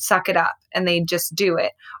they suck it up and they just do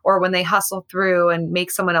it. Or when they hustle through and make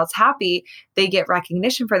someone else happy, they get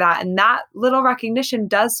recognition for that. And that little recognition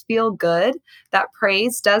does feel good. That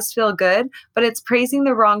praise does feel good, but it's praising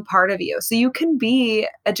the wrong part of you. So you can be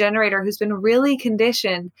a generator who's been really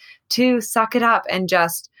conditioned to suck it up and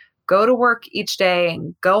just go to work each day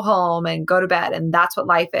and go home and go to bed. And that's what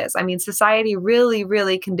life is. I mean, society really,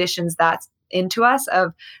 really conditions that into us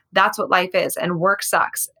of that's what life is. And work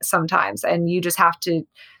sucks sometimes. And you just have to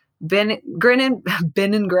grin and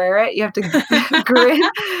bear it. You have to grin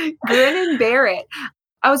and bear it.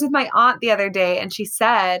 I was with my aunt the other day and she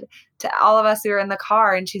said to all of us, we were in the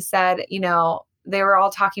car, and she said, they were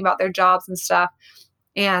all talking about their jobs and stuff.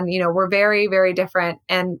 And, we're very, very different.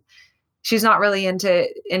 And she's not really into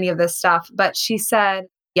any of this stuff, but she said,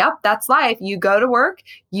 yep, that's life. You go to work,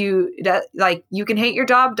 you can hate your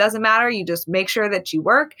job, doesn't matter. You just make sure that you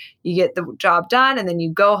work, you get the job done, and then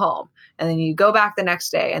you go home, and then you go back the next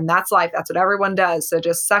day. And that's life. That's what everyone does. So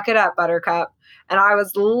just suck it up, buttercup. And I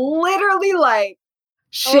was literally like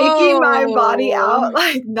shaking my body out,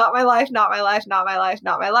 like, not my life, not my life, not my life,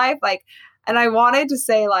 not my life. Like, and I wanted to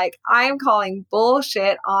say, like, I am calling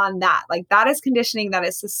bullshit on that. Like, that is conditioning. That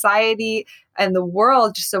is society and the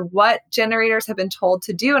world, just of what generators have been told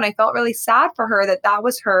to do. And I felt really sad for her that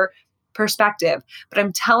was her perspective. But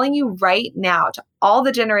I'm telling you right now, to all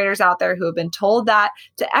the generators out there who have been told that,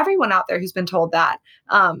 to everyone out there who's been told that,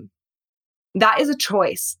 that is a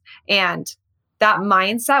choice. And that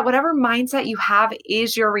mindset, whatever mindset you have,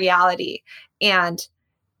 is your reality. And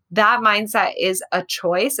that mindset is a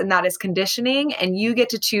choice, and that is conditioning. And you get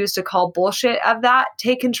to choose to call bullshit of that.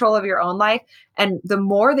 Take control of your own life. And the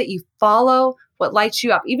more that you follow what lights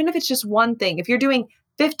you up, even if it's just one thing, if you're doing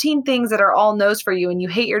 15 things that are all no's for you and you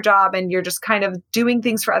hate your job and you're just kind of doing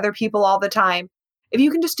things for other people all the time, if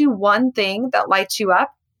you can just do one thing that lights you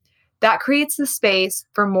up, that creates the space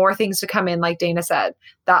for more things to come in, like Dana said,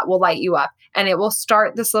 that will light you up. And it will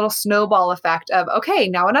start this little snowball effect of, okay,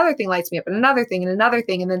 now another thing lights me up, and another thing and another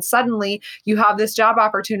thing. And then suddenly you have this job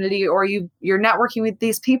opportunity, or you're networking with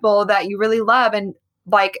these people that you really love. And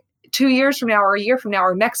like 2 years from now, or a year from now,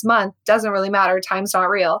 or next month, doesn't really matter. Time's not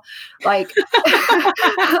real. Like,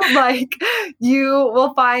 like, you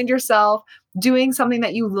will find yourself doing something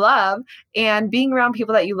that you love and being around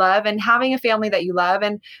people that you love and having a family that you love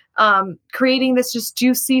and creating this just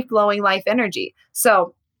juicy flowing life energy.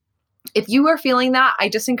 So if you are feeling that, I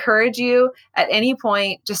just encourage you at any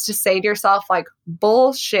point just to say to yourself, like,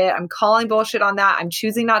 bullshit, I'm calling bullshit on that. I'm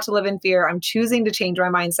choosing not to live in fear. I'm choosing to change my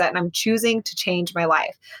mindset, and I'm choosing to change my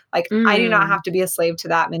life. Like, I do not have to be a slave to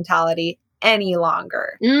that mentality any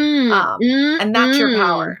longer. And that's your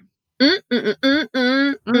power. That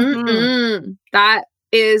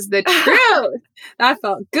is the truth. That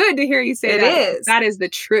felt good to hear you say that. It is. That is the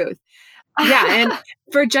truth. Yeah. And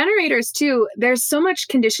for generators too, there's so much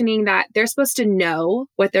conditioning that they're supposed to know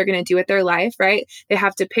what they're going to do with their life, right? They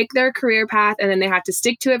have to pick their career path, and then they have to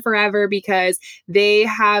stick to it forever because they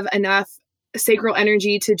have enough sacral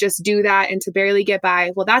energy to just do that and to barely get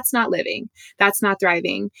by. Well, that's not living. That's not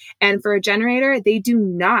thriving. And for a generator, they do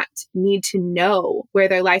not need to know where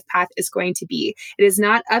their life path is going to be. It is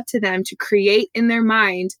not up to them to create in their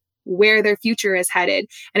mind where their future is headed.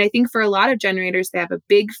 And I think for a lot of generators, they have a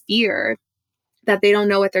big fear that they don't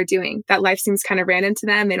know what they're doing, that life seems kind of random to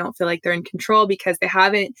them. They don't feel like they're in control because they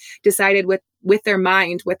haven't decided with their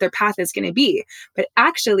mind what their path is going to be. But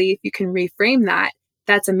actually, if you can reframe that,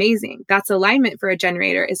 that's amazing. That's alignment for a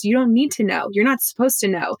generator, is you don't need to know. You're not supposed to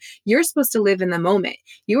know. You're supposed to live in the moment.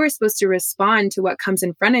 You are supposed to respond to what comes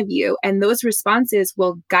in front of you. And those responses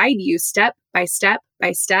will guide you step by step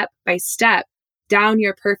by step by step down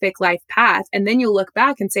your perfect life path. And then you'll look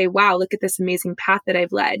back and say, wow, look at this amazing path that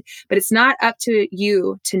I've led. But it's not up to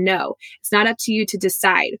you to know. It's not up to you to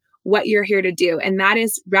decide what you're here to do. And that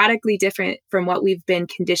is radically different from what we've been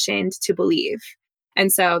conditioned to believe.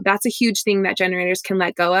 And so that's a huge thing that generators can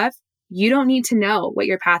let go of. You don't need to know what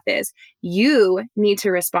your path is. You need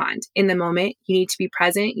to respond in the moment. You need to be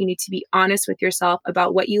present. You need to be honest with yourself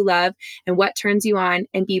about what you love and what turns you on,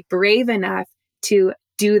 and be brave enough to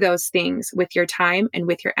do those things with your time and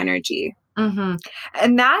with your energy. Mm-hmm.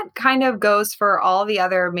 And that kind of goes for all the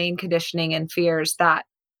other main conditioning and fears that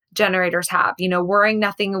generators have, worrying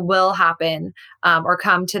nothing will happen or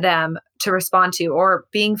come to them to respond to, or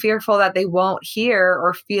being fearful that they won't hear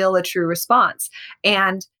or feel a true response.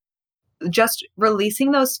 And just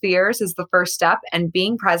releasing those fears is the first step, and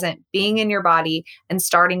being present, being in your body, and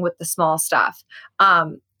starting with the small stuff.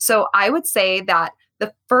 So I would say that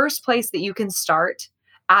the first place that you can start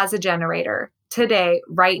as a generator today,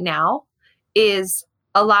 right now, is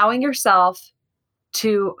allowing yourself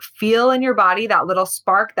to feel in your body that little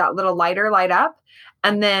spark, that little lighter light up,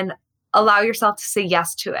 and then allow yourself to say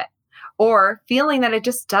yes to it, or feeling that it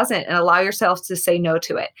just doesn't, and allow yourself to say no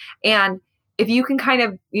to it. And if you can kind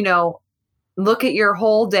of, look at your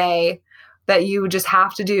whole day that you just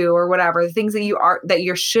have to do, or whatever, the things that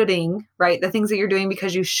you're shoulding, right? The things that you're doing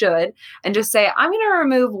because you should, and just say, I'm going to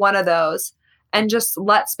remove one of those and just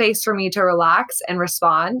let space for me to relax and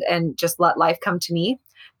respond and just let life come to me.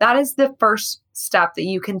 That is the first step that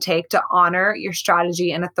you can take to honor your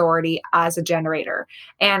strategy and authority as a generator.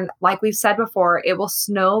 And like we've said before, it will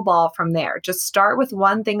snowball from there. Just start with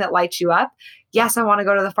one thing that lights you up. Yes, I want to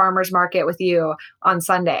go to the farmer's market with you on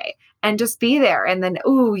Sunday, and just be there. And then,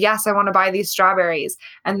 ooh, yes, I want to buy these strawberries.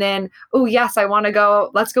 And then, ooh, yes, I want to go,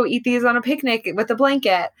 let's go eat these on a picnic with a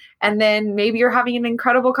blanket. And then maybe you're having an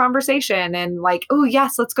incredible conversation, and like, ooh,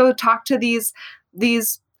 yes, let's go talk to these,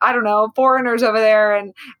 I don't know, foreigners over there.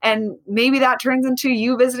 And maybe that turns into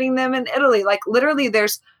you visiting them in Italy. Like, literally,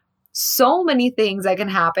 there's so many things that can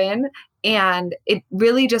happen. And it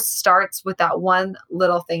really just starts with that one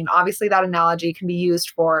little thing. Obviously, that analogy can be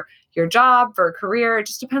used for your job, for a career. It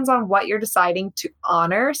just depends on what you're deciding to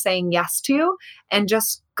honor, saying yes to, and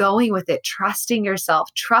just going with it, trusting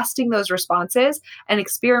yourself, trusting those responses, and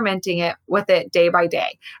experimenting it with it day by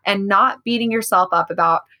day, and not beating yourself up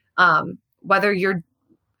about whether you're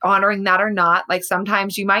honoring that or not. Like,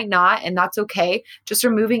 sometimes you might not, and that's okay. Just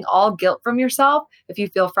removing all guilt from yourself. If you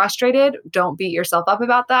feel frustrated, don't beat yourself up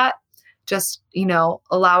about that. Just,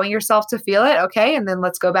 allowing yourself to feel it. Okay. And then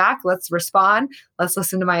let's go back. Let's respond. Let's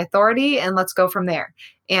listen to my authority, and let's go from there.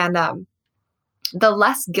 And the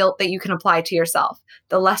less guilt that you can apply to yourself,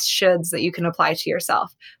 the less shoulds that you can apply to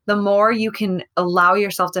yourself, the more you can allow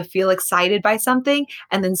yourself to feel excited by something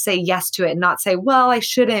and then say yes to it, and not say, well, I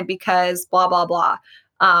shouldn't because blah, blah, blah.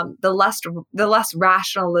 The less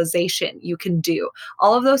rationalization you can do.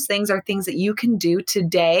 All of those things are things that you can do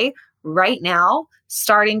today, right now,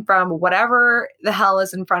 starting from whatever the hell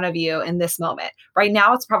is in front of you in this moment. Right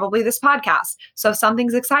now, it's probably this podcast. So if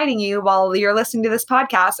something's exciting you while you're listening to this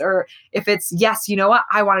podcast, or if it's, yes, you know what,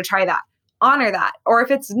 I want to try that, honor that. Or if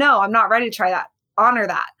it's, no, I'm not ready to try that, honor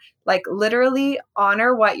that. Like, literally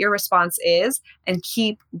honor what your response is and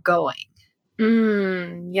keep going.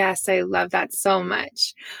 Yes, I love that so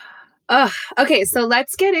much. Okay, so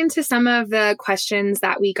let's get into some of the questions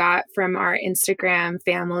that we got from our Instagram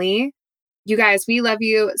family. You guys, we love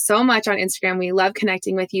you so much on Instagram. We love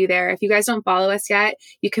connecting with you there. If you guys don't follow us yet,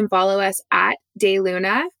 you can follow us at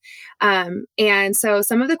DayLuna. And so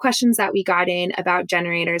some of the questions that we got in about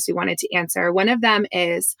generators we wanted to answer. One of them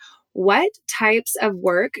is, what types of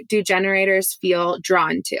work do generators feel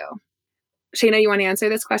drawn to? Shayna, you want to answer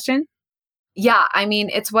this question? Yeah, I mean,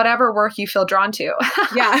 it's whatever work you feel drawn to.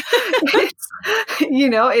 Yeah.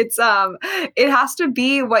 It has to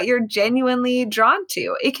be what you're genuinely drawn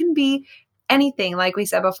to. It can be anything, like we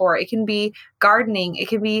said before. It can be gardening. It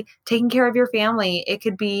could be taking care of your family. It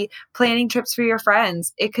could be planning trips for your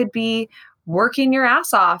friends. It could be working your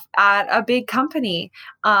ass off at a big company.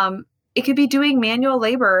 It could be doing manual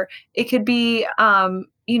labor. It could be,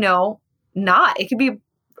 not. It could be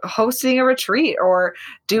hosting a retreat or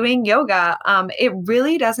doing yoga. It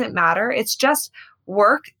really doesn't matter. It's just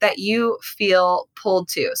work that you feel pulled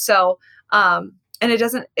to. So, and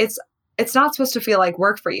it's it's not supposed to feel like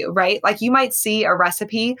work for you, right? Like you might see a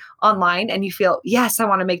recipe online and you feel, yes, I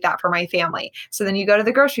want to make that for my family. So then you go to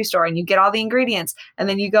the grocery store and you get all the ingredients and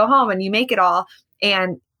then you go home and you make it all.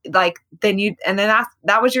 And like, then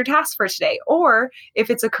that was your task for today. Or if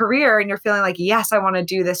it's a career and you're feeling like, yes, I want to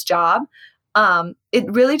do this job.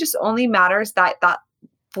 It really just only matters that that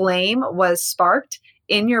flame was sparked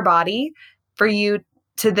in your body for you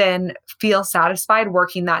to then feel satisfied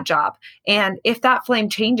working that job. And if that flame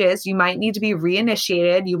changes, you might need to be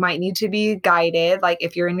reinitiated. You might need to be guided. Like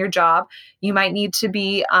if you're in your job, you might need to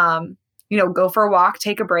be, go for a walk,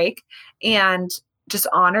 take a break, and just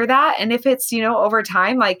honor that. And if it's, over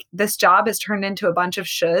time, like this job has turned into a bunch of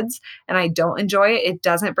shoulds and I don't enjoy it, it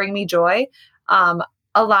doesn't bring me joy,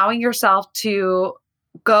 allowing yourself to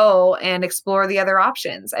go and explore the other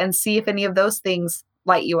options and see if any of those things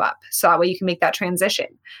light you up. So that way you can make that transition.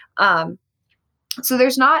 So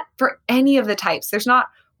there's not, for any of the types, there's not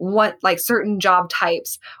what like certain job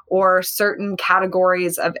types or certain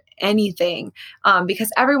categories of anything,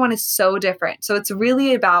 because everyone is so different. So it's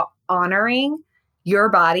really about honoring your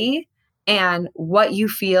body and what you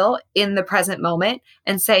feel in the present moment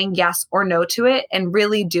and saying yes or no to it and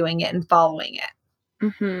really doing it and following it.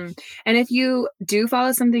 Mm-hmm. And if you do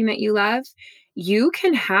follow something that you love, you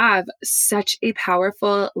can have such a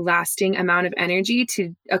powerful, lasting amount of energy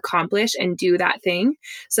to accomplish and do that thing.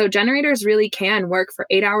 So generators really can work for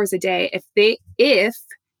 8 hours a day if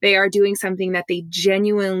they are doing something that they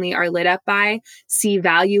genuinely are lit up by, see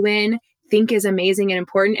value in, think is amazing and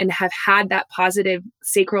important, and have had that positive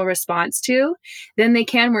sacral response to, then they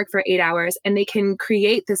can work for 8 hours and they can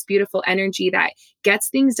create this beautiful energy that gets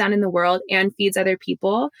things done in the world and feeds other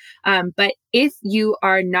people. But if you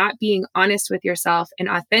are not being honest with yourself and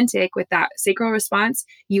authentic with that sacral response,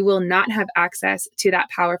 you will not have access to that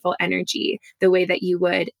powerful energy the way that you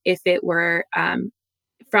would if it were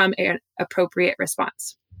from an appropriate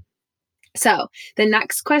response. So the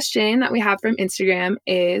next question that we have from Instagram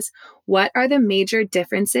is, what are the major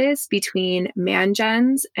differences between man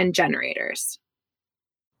gens and generators?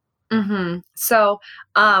 Mm-hmm. So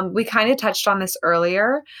we kind of touched on this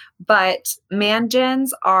earlier, but man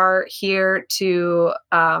gens are here to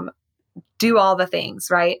do all the things,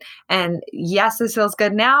 right? And yes, this feels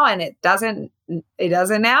good now, and it doesn't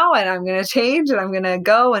now, and I'm going to change, and I'm going to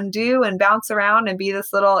go and do and bounce around and be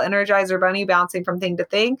this little Energizer bunny bouncing from thing to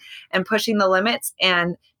thing and pushing the limits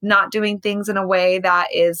and not doing things in a way that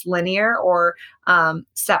is linear or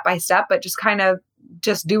step by step, but just kind of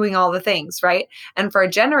just doing all the things, right? And for a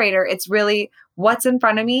generator, it's really what's in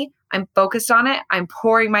front of me. I'm focused on it. I'm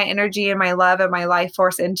pouring my energy and my love and my life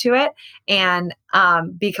force into it. And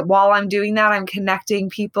because while I'm doing that, I'm connecting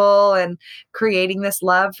people and creating this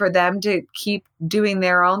love for them to keep doing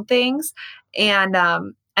their own things. And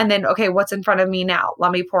then, okay, what's in front of me now?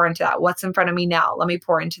 Let me pour into that. What's in front of me now? Let me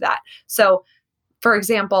pour into that. So, for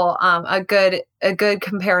example, a good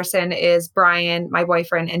comparison is Brian, my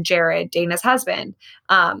boyfriend, and Jared, Dana's husband.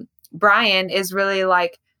 Brian is really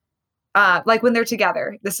like when they're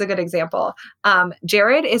together. This is a good example.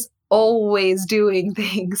 Jared is always doing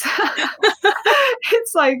things.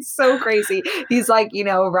 It's like so crazy. He's like,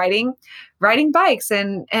 riding bikes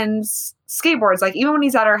and skateboards, like even when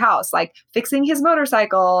he's at our house, like fixing his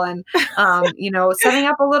motorcycle and, setting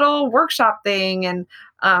up a little workshop thing and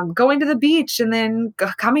going to the beach and then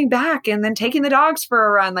coming back and then taking the dogs for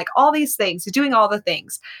a run, like all these things. He's doing all the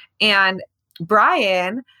things. And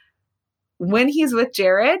Brian, when he's with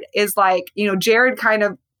Jared, is like, Jared kind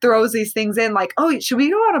of throws these things in like, oh, should we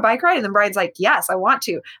go on a bike ride? And then Brian's like, yes, I want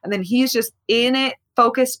to. And then he's just in it,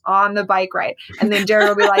 focused on the bike ride. And then Jared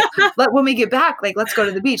will be like, when we get back, like, let's go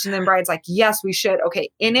to the beach. And then Brian's like, yes, we should. Okay.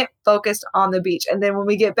 In it, focused on the beach. And then when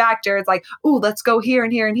we get back, Jared's like, ooh, let's go here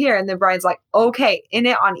and here and here. And then Brian's like, okay, in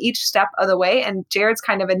it on each step of the way. And Jared's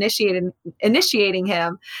kind of initiating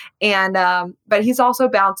him. And, but he's also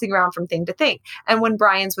bouncing around from thing to thing. And when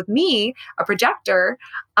Brian's with me, a projector,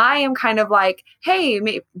 I am kind of like, hey,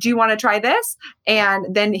 do you want to try this? And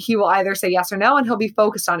then he will either say yes or no, and he'll be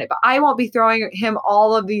focused on it. But I won't be throwing him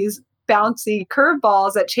all of these bouncy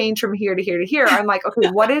curveballs that change from here to here to here. I'm like, okay,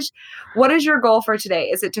 what is your goal for today?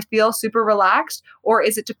 Is it to feel super relaxed, or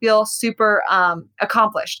is it to feel super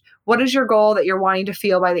accomplished? What is your goal that you're wanting to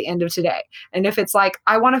feel by the end of today? And if it's like,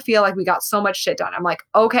 I want to feel like we got so much shit done, I'm like,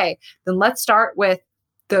 okay, then let's start with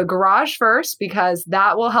the garage first, because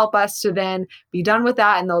that will help us to then be done with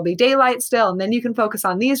that, and there'll be daylight still, and then you can focus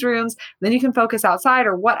on these rooms, then you can focus outside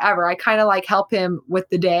or whatever. I kind of like help him with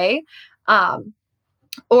the day.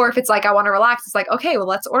 Or if it's like, I want to relax, it's like, okay, well,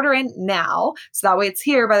 let's order in now. So that way it's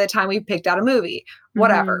here by the time we've picked out a movie,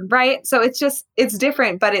 whatever. Right. So it's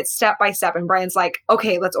different, but it's step by step. And Brian's like,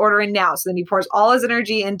 okay, let's order in now. So then he pours all his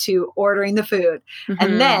energy into ordering the food.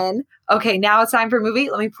 And then, okay, now it's time for a movie.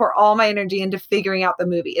 Let me pour all my energy into figuring out the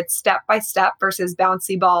movie. It's step by step versus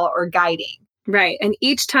bouncy ball or guiding. Right. And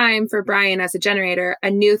each time for Brian as a generator,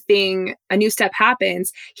 a new step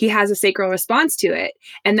happens, he has a sacral response to it.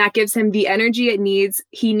 And that gives him the energy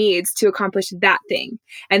he needs to accomplish that thing.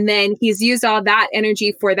 And then he's used all that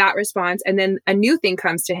energy for that response. And then a new thing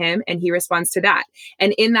comes to him and he responds to that.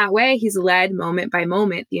 And in that way, he's led moment by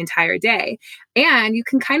moment the entire day. And you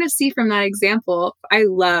can kind of see from that example, I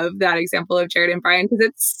love that example of Jared and Brian because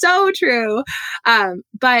it's so true.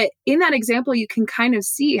 But in that example, you can kind of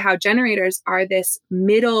see how generators are this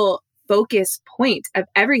middle focus point of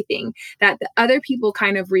everything that the other people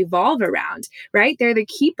kind of revolve around, right? They're the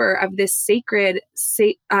keeper of this sacred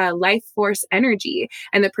life force energy,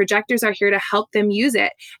 and the projectors are here to help them use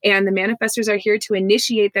it. And the manifestors are here to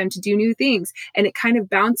initiate them to do new things. And it kind of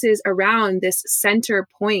bounces around this center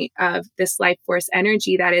point of this life force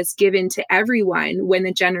energy that is given to everyone when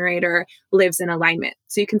the generator lives in alignment.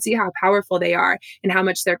 So you can see how powerful they are and how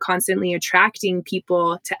much they're constantly attracting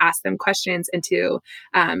people to ask them questions and to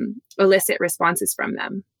elicit responses from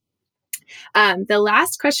them. The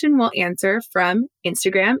last question we'll answer from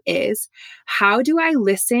Instagram is, how do I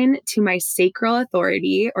listen to my sacral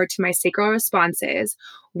authority or to my sacral responses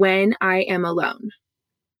when I am alone?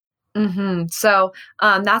 So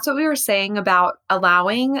that's what we were saying about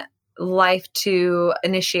allowing life to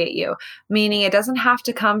initiate you, meaning it doesn't have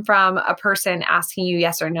to come from a person asking you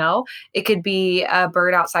yes or no. It could be a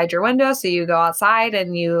bird outside your window. So you go outside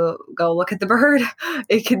and you go look at the bird.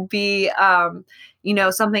 It could be,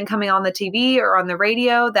 something coming on the TV or on the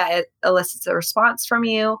radio that elicits a response from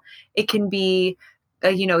you. It can be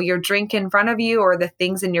your drink in front of you or the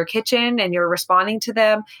things in your kitchen and you're responding to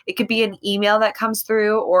them. It could be an email that comes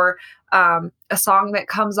through or a song that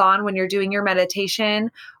comes on when you're doing your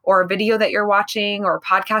meditation or a video that you're watching or a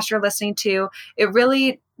podcast you're listening to. It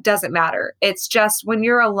really doesn't matter. It's just when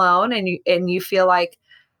you're alone and you feel like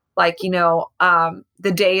the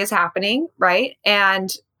day is happening, right?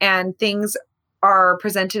 And things are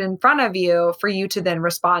presented in front of you for you to then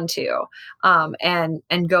respond to and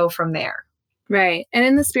go from there. Right. And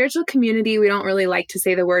in the spiritual community, we don't really like to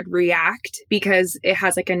say the word react because it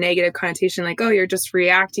has like a negative connotation, like, oh, you're just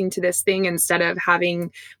reacting to this thing instead of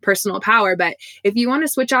having personal power. But if you want to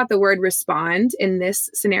switch out the word respond in this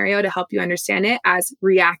scenario to help you understand it as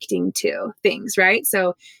reacting to things, right?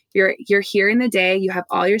 So you're here in the day, you have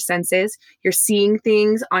all your senses, you're seeing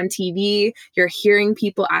things on TV, you're hearing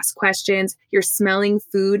people ask questions, you're smelling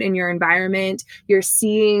food in your environment, you're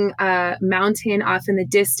seeing a mountain off in the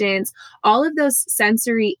distance, all of those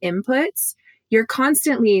sensory inputs, you're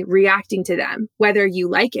constantly reacting to them, whether you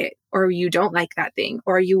like it or you don't like that thing,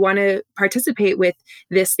 or you want to participate with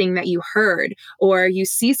this thing that you heard, or you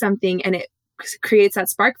see something and it creates that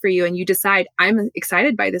spark for you and you decide, I'm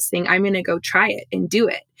excited by this thing, I'm going to go try it and do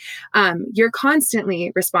it. You're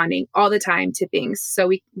constantly responding all the time to things. So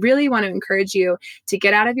we really want to encourage you to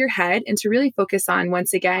get out of your head and to really focus on,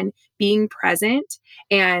 once again, being present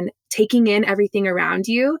and taking in everything around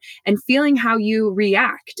you and feeling how you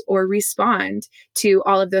react or respond to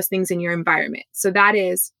all of those things in your environment. So that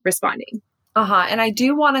is responding. And I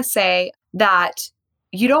do want to say that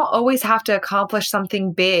you don't always have to accomplish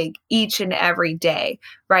something big each and every day,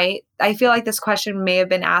 right? I feel like this question may have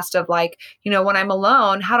been asked of like, when I'm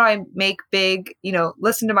alone, how do I make big,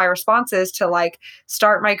 listen to my responses to like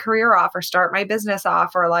start my career off or start my business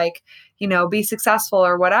off or like, be successful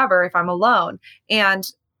or whatever if I'm alone. And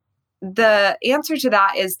the answer to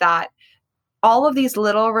that is that all of these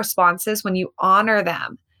little responses, when you honor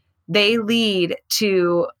them, they lead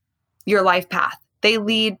to your life path. They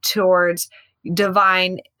lead towards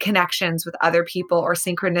divine connections with other people or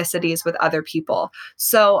synchronicities with other people.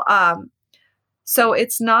 So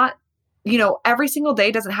it's not, every single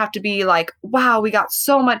day doesn't have to be like, wow, we got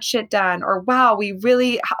so much shit done, or wow,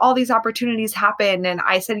 all these opportunities happened and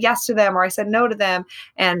I said yes to them or I said no to them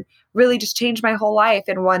and really just changed my whole life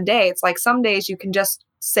in one day. It's like some days you can just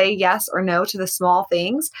say yes or no to the small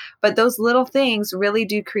things, but those little things really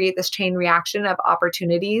do create this chain reaction of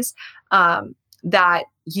opportunities that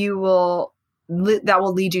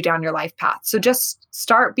will lead you down your life path. So just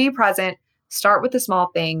be present, start with the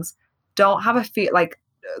small things. Don't have a fear, like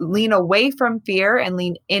lean away from fear and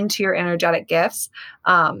lean into your energetic gifts.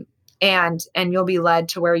 And you'll be led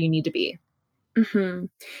to where you need to be. Mm-hmm.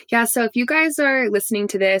 Yeah. So if you guys are listening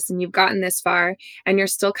to this and you've gotten this far and you're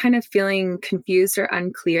still kind of feeling confused or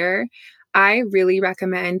unclear, I really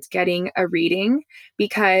recommend getting a reading,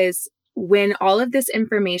 because when all of this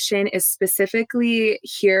information is specifically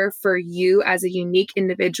here for you as a unique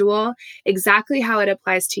individual, exactly how it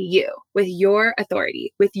applies to you with your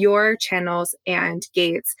authority, with your channels and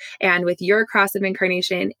gates, and with your cross of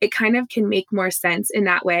incarnation, it kind of can make more sense in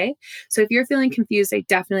that way. So if you're feeling confused, I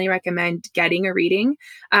definitely recommend getting a reading.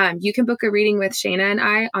 You can book a reading with Shayna and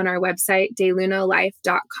I on our website,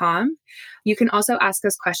 daylunalife.com. You can also ask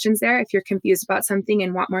us questions there if you're confused about something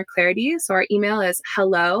and want more clarity. So our email is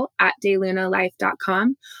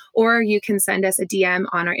hello@daylunalife.com, or you can send us a DM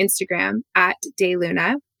on our Instagram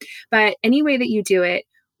 @dayluna. But any way that you do it,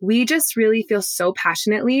 we just really feel so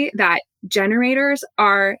passionately that generators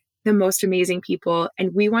are the most amazing people,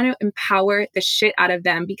 and we want to empower the shit out of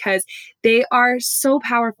them because they are so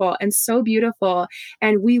powerful and so beautiful.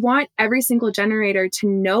 And we want every single generator to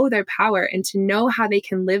know their power and to know how they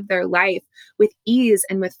can live their life with ease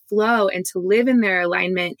and with flow, and to live in their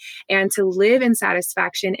alignment and to live in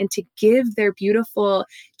satisfaction and to give their beautiful,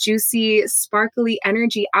 juicy, sparkly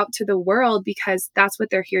energy out to the world, because that's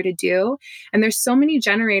what they're here to do. And there's so many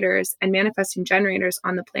generators and manifesting generators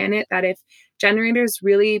on the planet that if generators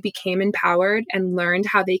really became empowered and learned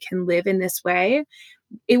how they can live in this way,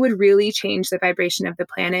 it would really change the vibration of the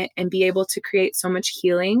planet and be able to create so much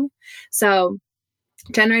healing. So,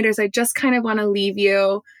 generators, I just kind of want to leave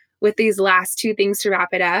you with these last two things to wrap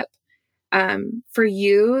it up. For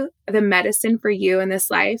you, the medicine for you in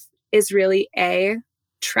this life is really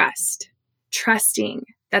trusting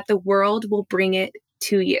that the world will bring it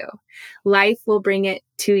to you. Life will bring it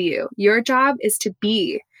to you. Your job is to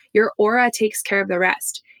be. Your aura takes care of the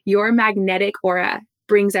rest. Your magnetic aura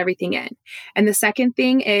brings everything in. And the second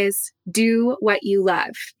thing is do what you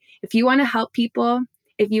love. If you want to help people,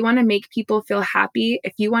 if you want to make people feel happy,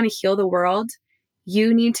 if you want to heal the world,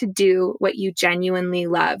 you need to do what you genuinely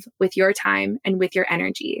love with your time and with your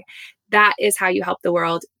energy. That is how you help the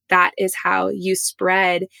world. That is how you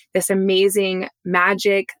spread this amazing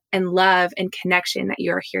magic and love and connection that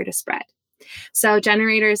you're here to spread. So,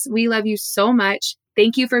 generators, we love you so much.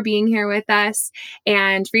 Thank you for being here with us,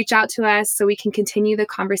 and reach out to us so we can continue the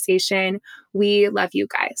conversation. We love you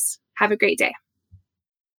guys. Have a great day.